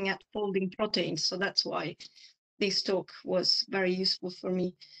looking at folding proteins. So that's why this talk was very useful for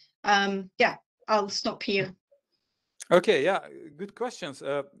me. Yeah, I'll stop here. Okay, yeah, good questions.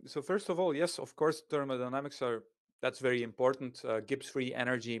 So first of all, yes, of course, thermodynamics that's very important. Gibbs-free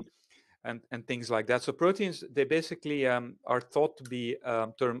energy and things like that. So proteins, they basically are thought to be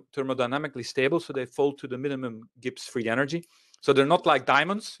thermodynamically stable, so they fall to the minimum Gibbs-free energy. So they're not like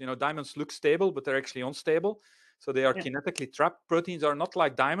diamonds. You know, diamonds look stable, but they're actually unstable. So they are kinetically trapped. Proteins are not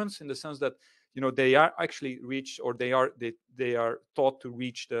like diamonds in the sense that, you know, they are actually reached, or they are thought to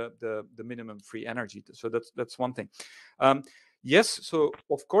reach the minimum free energy. So that's one thing. Yes, so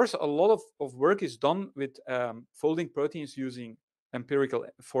of course a lot of work is done with folding proteins using empirical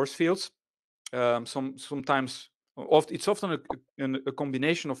force fields. Sometimes it's often a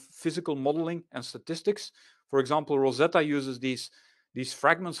combination of physical modeling and statistics. For example, Rosetta uses these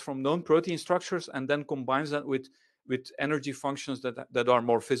fragments from known protein structures and then combines that with energy functions that are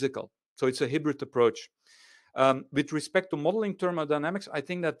more physical. So it's a hybrid approach. With respect to modeling thermodynamics, I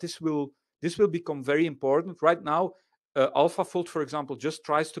think that this will become very important. Right now, AlphaFold, for example, just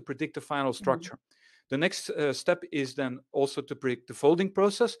tries to predict the final structure. The next step is then also to predict the folding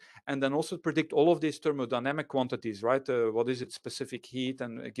process, and then also predict all of these thermodynamic quantities, right? What is it, specific heat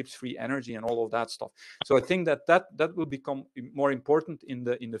and Gibbs-free energy and all of that stuff. So I think that will become more important in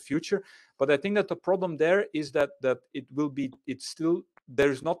the future. But I think that the problem there is that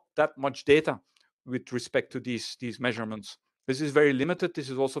there's not that much data with respect to these measurements. This is very limited. This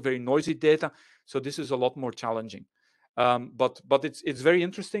is also very noisy data. So this is a lot more challenging. But it's very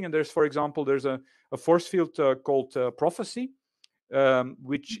interesting. And there's, for example, there's a force field called prophecy,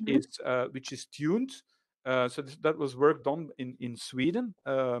 which is tuned. So that was work done in Sweden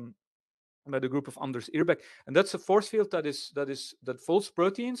by the group of Anders Irbeck, and that's a force field that folds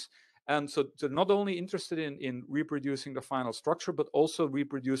proteins. And so they're not only interested in reproducing the final structure, but also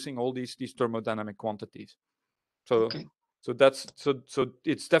reproducing all these thermodynamic quantities. So so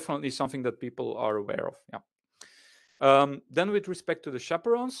it's definitely something that people are aware of. Yeah. Then with respect to the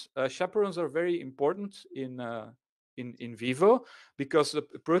chaperones, chaperones are very important in vivo, because the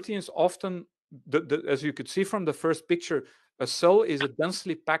proteins often, as you could see from the first picture, a cell is a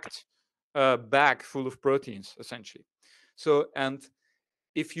densely packed bag full of proteins, essentially. So, and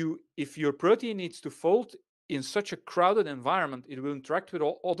if your protein needs to fold in such a crowded environment, it will interact with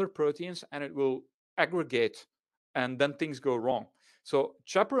all other proteins and it will aggregate, and then things go wrong. So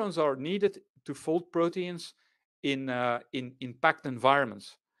chaperones are needed to fold proteins in packed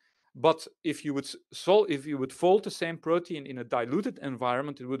environments. But if you would fold the same protein in a diluted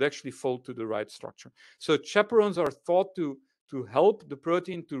environment, it would actually fold to the right structure. So chaperones are thought to help the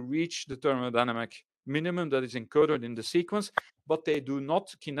protein to reach the thermodynamic minimum that is encoded in the sequence, but they do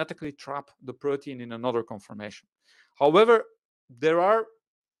not kinetically trap the protein in another conformation. However, there are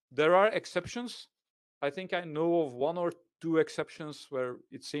exceptions. I think I know of 1 or 2 exceptions where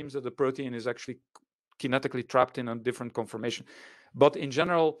it seems that the protein is actually kinetically trapped in a different conformation. But in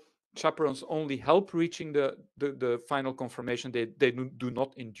general, chaperones only help reaching the final conformation. They do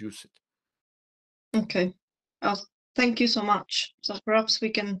not induce it. Okay. Thank you so much. So perhaps we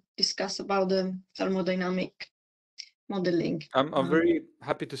can discuss about the thermodynamic modeling. I'm very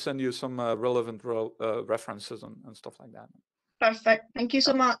happy to send you some relevant references and stuff like that. Perfect. Thank you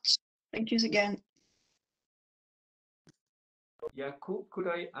so much. Thank you again. Yeah, could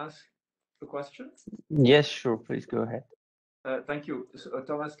I ask a question? Yes, sure. Please go ahead. Thank you. So,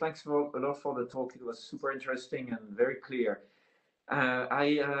 Thomas, thanks a lot for the talk. It was super interesting and very clear.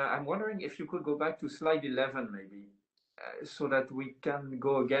 I'm wondering if you could go back to slide 11, maybe, so that we can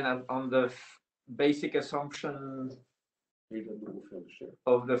go again on the basic assumption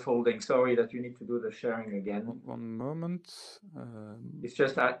of the folding. Sorry that you need to do the sharing again. One moment. It's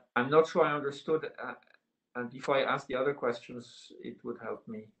just that I'm not sure I understood. And if I ask the other questions, it would help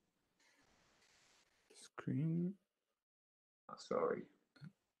me. Screen. Sorry.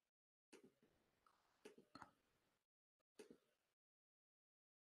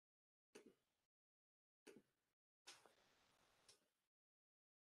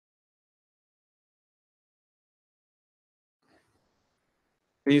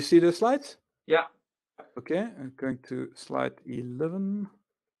 Can you see the slides? Yeah. Okay, I'm going to slide 11.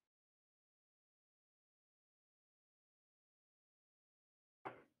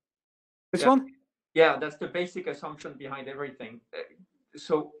 This one? Yeah, that's the basic assumption behind everything.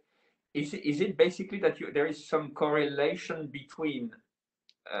 So is it basically that there is some correlation between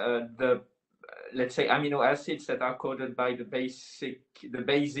let's say, amino acids that are coded by the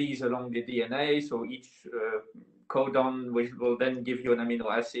bases along the DNA. So each codon which will then give you an amino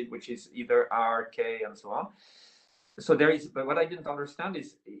acid, which is either R, K, and so on. So there is, but what I didn't understand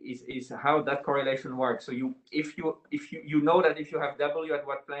is how that correlation works. So if you know that if you have W at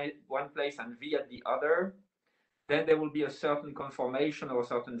one place and V at the other, then there will be a certain conformation or a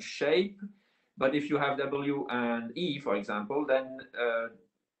certain shape. But if you have W and E, for example, then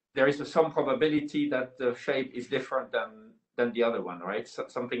there is some probability that the shape is different than the other one, right? So,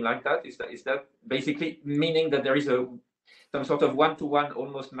 something like that. Is that basically meaning that there is some sort of one-to-one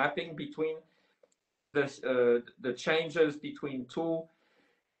almost mapping between the changes between two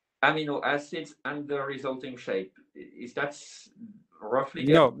amino acids and the resulting shape? Is that roughly?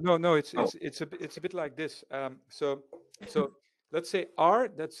 No. It's a bit like this. So let's say R,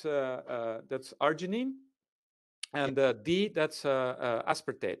 that's arginine, and D, that's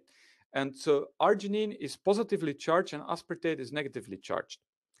aspartate. And so arginine is positively charged and aspartate is negatively charged.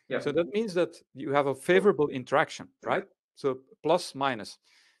 Yeah. So that means that you have a favorable interaction, right? So plus minus.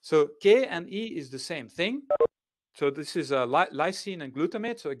 So K and E is the same thing. So this is a lysine and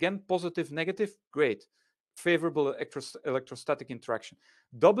glutamate. So again, positive, negative, great. Favorable electrostatic interaction.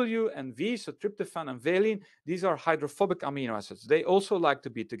 W and V, so tryptophan and valine, these are hydrophobic amino acids. They also like to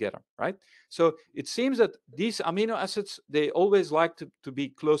be together, right? So it seems that these amino acids, they always like to be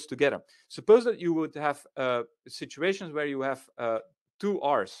close together. Suppose that you would have situations where you have two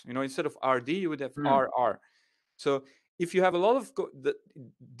R's, instead of RD, you would have RR. So if you have a lot of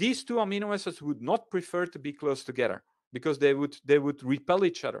these two amino acids would not prefer to be close together because they would repel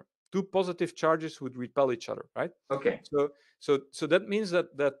each other. Two positive charges would repel each other, right? Okay. So that means that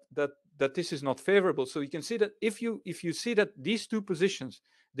this is not favorable. So you can see that if you see that these two positions,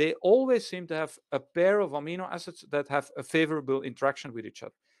 they always seem to have a pair of amino acids that have a favorable interaction with each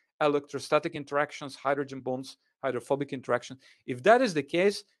other. Electrostatic interactions, hydrogen bonds, hydrophobic interactions. If that is the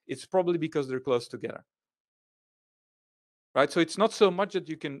case, it's probably because they're close together. Right, so it's not so much that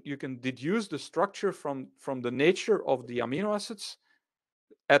you can deduce the structure from the nature of the amino acids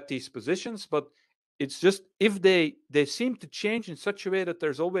at these positions, but it's just if they seem to change in such a way that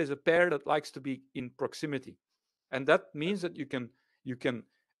there's always a pair that likes to be in proximity, and that means that you can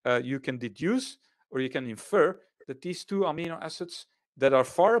deduce or you can infer that these two amino acids that are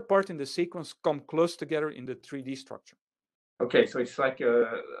far apart in the sequence come close together in the 3D structure. Okay, so it's like,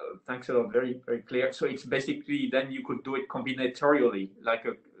 thanks a lot, very, very clear. So it's basically, then you could do it combinatorially, like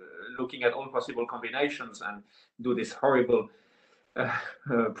looking at all possible combinations and do this horrible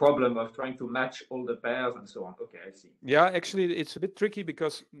problem of trying to match all the pairs and so on. Okay, I see. Yeah, actually, it's a bit tricky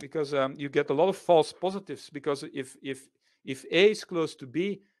because you get a lot of false positives, because if A is close to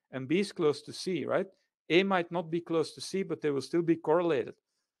B and B is close to C, right? A might not be close to C, but they will still be correlated.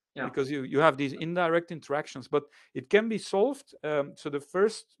 Yeah. Because you have these indirect interactions, but it can be solved. So the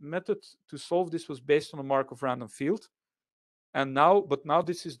first method to solve this was based on a Markov random field, and now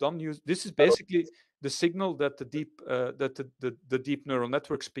this is done. This is basically the signal that the deep neural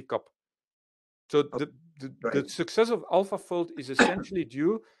networks pick up. So the success of AlphaFold is essentially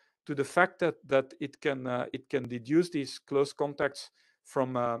due to the fact that it can deduce these close contacts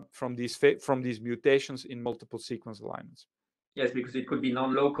from these mutations in multiple sequence alignments. Yes, because it could be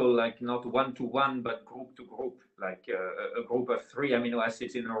non-local, like not one-to-one, but group-to-group, like a group of 3 amino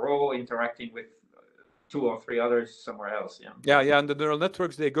acids in a row interacting with 2 or 3 others somewhere else. Yeah. And the neural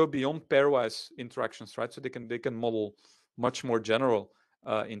networks, they go beyond pairwise interactions, right? So they can model much more general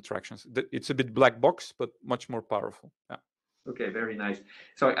interactions. It's a bit black box, but much more powerful. Yeah. Okay, very nice.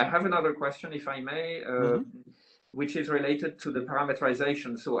 So I have another question, if I may. Which is related to the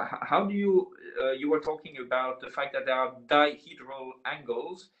parameterization. So how do you were talking about the fact that there are dihedral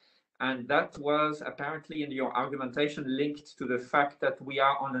angles, and that was apparently in your argumentation linked to the fact that we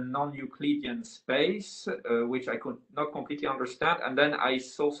are on a non-Euclidean space, which I could not completely understand. And then I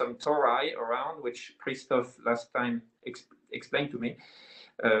saw some tori around, which Christophe last time explained to me,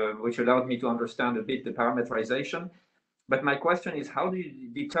 which allowed me to understand a bit the parameterization. But my question is, how do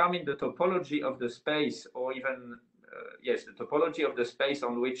you determine the topology of the space, or even, the topology of the space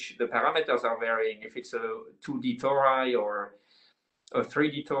on which the parameters are varying, if it's a 2D tori or a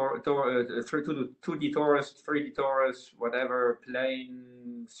 3D 2D torus, 3D torus, whatever,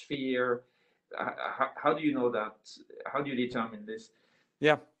 plane, sphere? How do you know that? How do you determine this?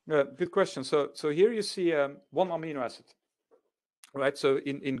 Yeah, good question. So here you see one amino acid, right? So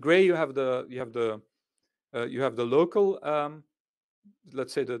in gray you have the local,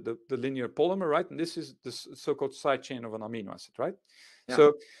 let's say the linear polymer, right? And this is the so-called side chain of an amino acid, right?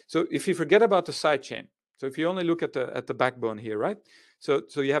 Yeah. So if you forget about the side chain, so if you only look at the backbone here, right? So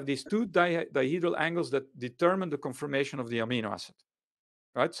you have these two dihedral angles that determine the conformation of the amino acid,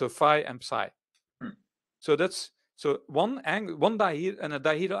 right? So phi and psi. So one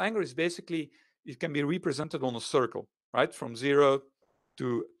dihedral angle is basically, it can be represented on a circle, right? From 0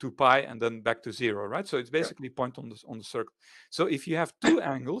 to pi and then back to 0, right? So it's basically a point on the circle. So if you have two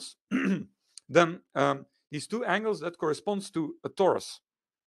angles, then these two angles, that corresponds to a torus,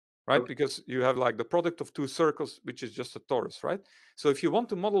 right? Okay. Because you have like the product of two circles, which is just a torus, right? So if you want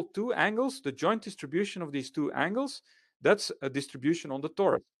to model two angles, the joint distribution of these two angles, that's a distribution on the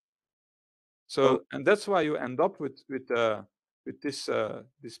torus. So, and that's why you end up with this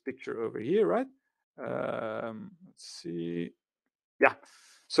this picture over here, right? Let's see. Yeah.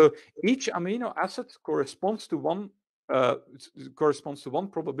 So each amino acid corresponds to one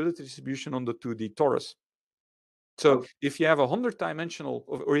probability distribution on the 2D torus. So if you have a 100-dimensional,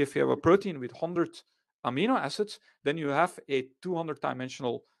 or if you have a protein with 100 amino acids, then you have a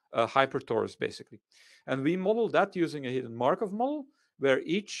 200-dimensional hypertorus, basically. And we model that using a hidden Markov model, where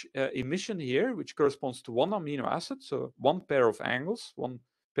each emission here, which corresponds to one amino acid, so one pair of angles, one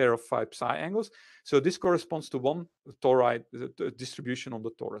pair of 5 psi angles. So this corresponds to one tori distribution on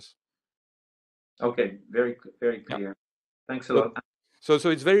the torus. Okay, very clear. Yeah. Thanks a lot. So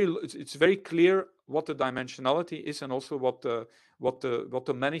it's very clear what the dimensionality is, and also what the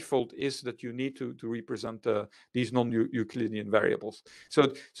manifold is that you need to represent these non-Euclidean variables.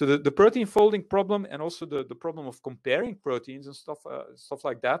 So the protein folding problem, and also the problem of comparing proteins and stuff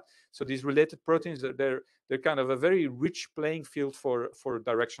like that. So these related proteins, they're kind of a very rich playing field for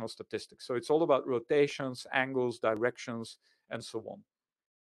directional statistics. So it's all about rotations, angles, directions, and so on.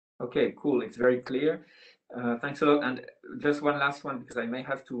 Okay, cool. It's very clear. Thanks a lot. And just one last one, because I may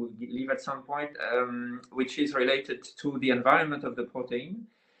have to leave at some point, which is related to the environment of the protein.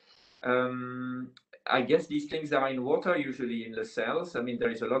 I guess these things are in water, usually in the cells. I mean, there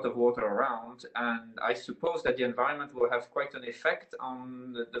is a lot of water around, and I suppose that the environment will have quite an effect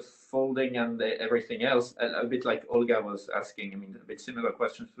on the folding and everything else, a bit like Olga was asking. I mean, a bit similar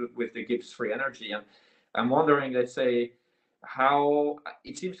questions with the Gibbs free energy. And I'm wondering, let's say, how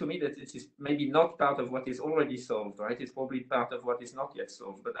it seems to me that it is maybe not part of what is already solved, right? It's probably part of what is not yet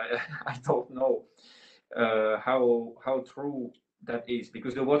solved, but I don't know how true that is,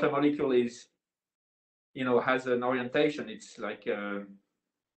 because the water molecule is, has an orientation. It's like a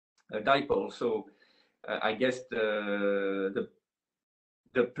dipole. So I guess the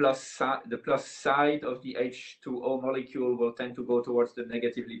plus side of the H2O molecule will tend to go towards the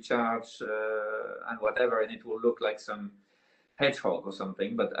negatively charged and whatever, and it will look like some hedgehog or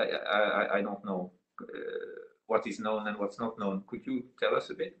something, but I don't know what is known and what's not known. Could you tell us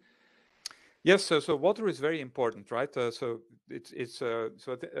a bit? Yes, so water is very important, right? So I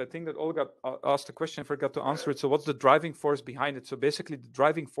think that Olga asked a question, I forgot to answer it. So what's the driving force behind it? So basically, the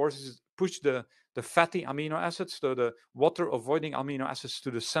driving force is push the fatty amino acids, so the water avoiding amino acids, to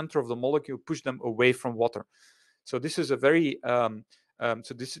the center of the molecule, push them away from water. So this is a very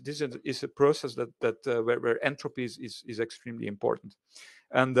so this is a process where entropy is extremely important.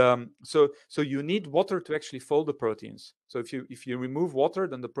 And so you need water to actually fold the proteins. So if you remove water,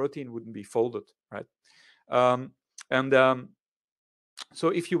 then the protein wouldn't be folded, right? So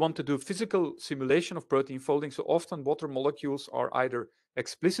if you want to do physical simulation of protein folding, so often water molecules are either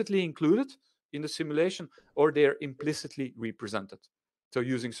explicitly included in the simulation, or they're implicitly represented. So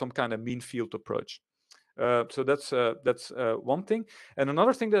using some kind of mean field approach. So that's one thing. And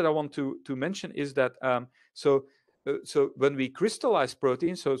another thing that I want to mention is that so when we crystallize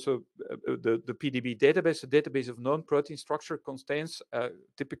proteins, the PDB database, the database of known protein structure, contains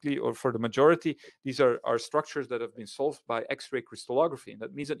typically, or for the majority, these are structures that have been solved by X-ray crystallography. And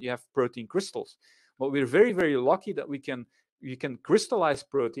that means that you have protein crystals. But we're very, very lucky that we can crystallize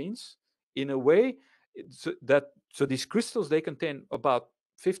proteins in a way so these crystals, they contain about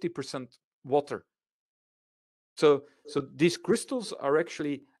 50% water. So these crystals are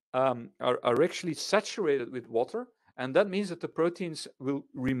actually saturated with water, and that means that the proteins will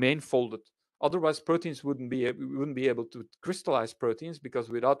remain folded. Otherwise, proteins we wouldn't be able to crystallize proteins, because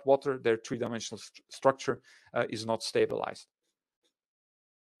without water, their three-dimensional structure is not stabilized.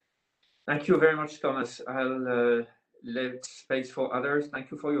 Thank you very much, Thomas. I'll leave space for others. Thank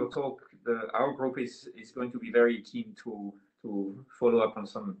you for your talk. Our group is going to be very keen to follow up on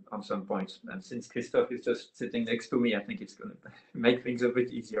some points. And since Christophe is just sitting next to me, I think it's going to make things a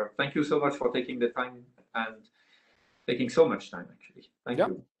bit easier. Thank you so much for taking the time, and taking so much time, actually. Thank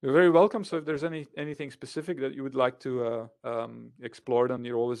you. You're very welcome. So if there's anything specific that you would like to explore, then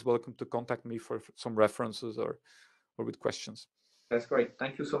you're always welcome to contact me for some references or with questions. That's great.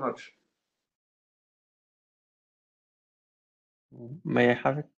 Thank you so much. May I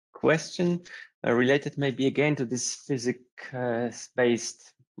have a question related maybe again to this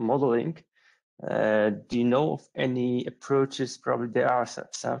physics-based modeling? Do you know of any approaches, probably there are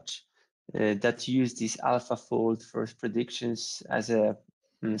such, that use these AlphaFold first predictions as a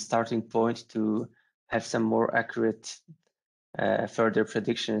starting point to have some more accurate further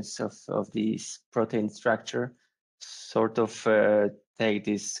predictions of this protein structure, sort of take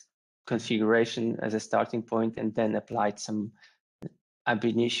this configuration as a starting point and then applied some ab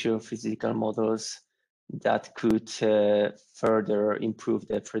initio physical models that could further improve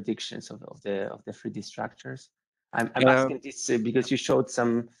the predictions of the 3D structures. I'm asking this because you showed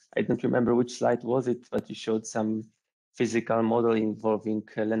some, I don't remember which slide was it, but you showed some physical model involving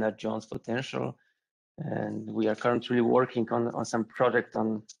Lennard-Jones potential. And we are currently working on some project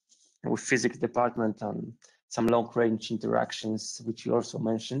with physics department on some long-range interactions, which you also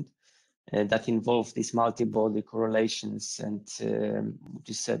mentioned, that involve these multi-body correlations, and which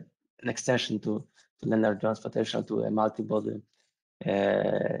is an extension to Lennard-Jones potential to a multi-body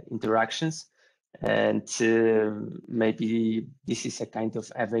interactions. And maybe this is a kind of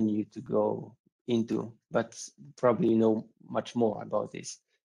avenue to go into, but probably you know much more about this.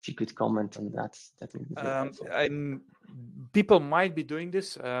 If you could comment on that, that would be very helpful. People might be doing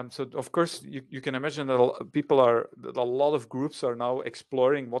this. So of course, you can imagine that a lot of groups are now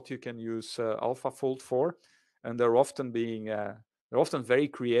exploring what you can use AlphaFold for, and they're often very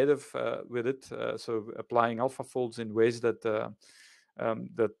creative with it. So applying AlphaFolds in ways that are a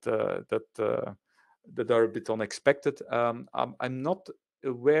bit unexpected. I'm not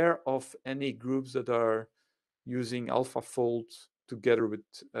aware of any groups that are using AlphaFold together with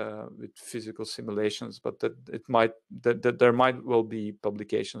physical simulations, but that there might well be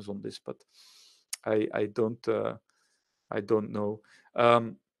publications on this, but I don't know.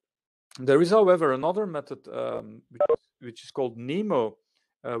 There is, however, another method which is called NEMO,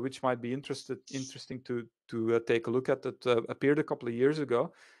 which might be interesting to take a look at. That appeared a couple of years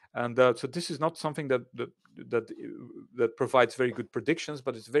ago, and so this is not something that provides very good predictions,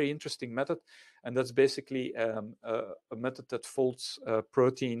 but it's a very interesting method, and that's basically a method that folds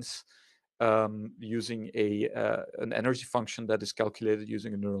proteins using an energy function that is calculated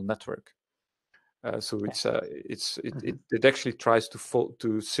using a neural network. So it actually tries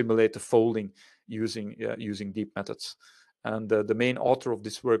to simulate the folding using deep methods, and the main author of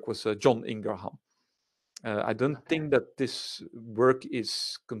this work was John Ingraham. I don't think that this work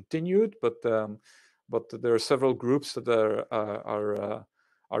is continued, but there are several groups that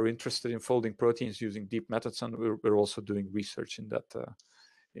are interested in folding proteins using deep methods, and we're also doing research in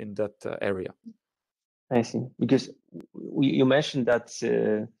that area. I see, because you mentioned that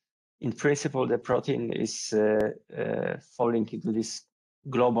in principle the protein is falling into this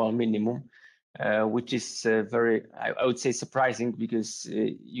global minimum, which is very, I would say, surprising, because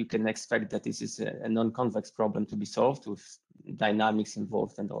you can expect that this is a non-convex problem to be solved with dynamics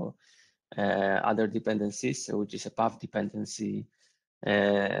involved and all other dependencies, which is a path dependency.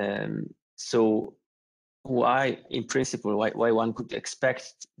 So why, in principle, why one could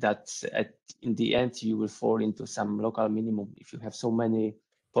expect that in the end you will fall into some local minimum if you have so many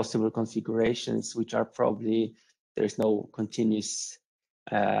possible configurations, which are probably, there's no continuous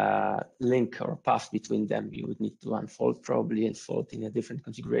link or path between them. You would need to unfold probably and fold in a different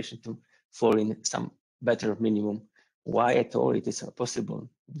configuration to fall in some better minimum. Why at all it is possible?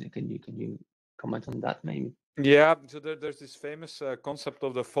 Can you comment on that maybe? Yeah, so there's this famous concept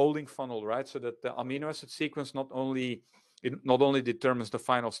of the folding funnel, right? So that the amino acid sequence not only determines the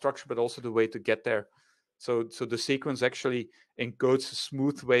final structure, but also the way to get there. So the sequence actually encodes a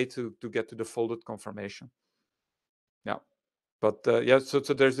smooth way to get to the folded conformation. Yeah, but so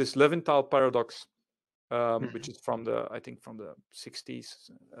there's this Leventhal paradox, which is from the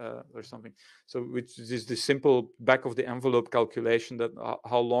 60s or something. So which is the simple back of the envelope calculation that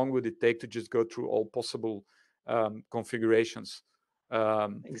how long would it take to just go through all possible configurations,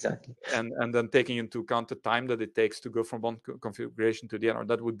 exactly, and then taking into account the time that it takes to go from one configuration to the other.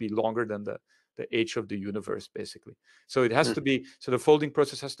 That would be longer than the age of the universe, basically. So it has to be, so the folding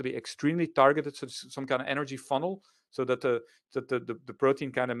process has to be extremely targeted, so it's some kind of energy funnel, so that the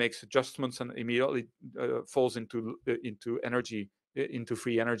protein kind of makes adjustments and immediately falls into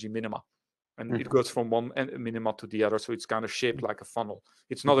free energy minima, and it goes from one minima to the other. So it's kind of shaped like a funnel.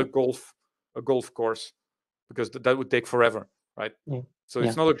 It's not a golf course, because that would take forever, right? So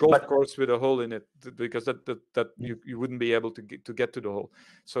it's not a golf course with a hole in it, because that you wouldn't be able to get to the hole.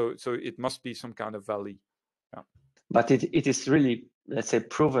 So it must be some kind of valley. Yeah. But it is really, let's say,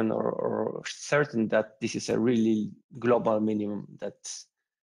 proven or certain that this is a really global minimum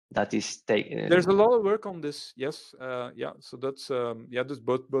that is taken. There's a lot of work on this. Yes. Yeah. So that's there's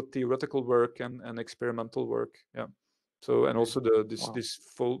both theoretical work and experimental work. Yeah. So, and also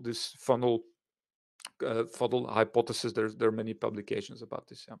this funnel hypothesis. There are many publications about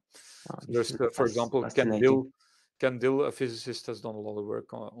this. Yeah. So there's, for example, Ken Dill, a physicist, has done a lot of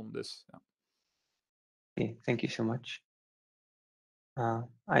work on this. Yeah. Okay, thank you so much.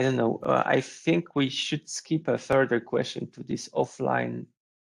 I don't know. I think we should skip a further question to this offline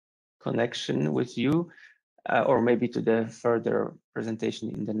connection with you, or maybe to the further presentation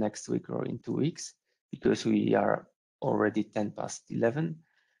in the next week or in 2 weeks, because we are already 10:11.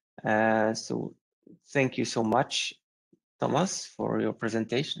 So thank you so much, Thomas, for your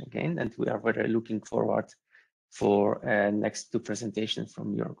presentation again, and we are very looking forward for next 2 presentations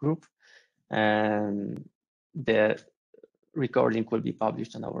from your group. And the recording will be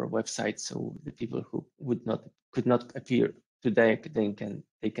published on our website, so the people who could not appear today,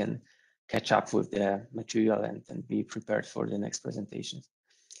 they can catch up with the material and be prepared for the next presentations.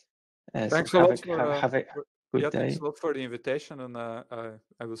 Thanks So a lot have a good day. Thanks a lot for the invitation, and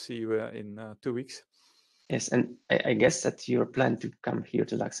I will see you in 2 weeks. Yes, and I guess that you plan to come here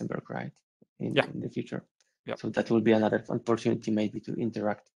to Luxembourg, right? In the future. Yeah. So that will be another opportunity maybe to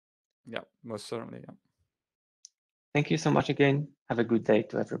interact. Yeah, most certainly. Yeah. Thank you so much again. Have a good day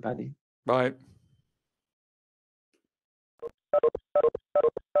to everybody. Bye.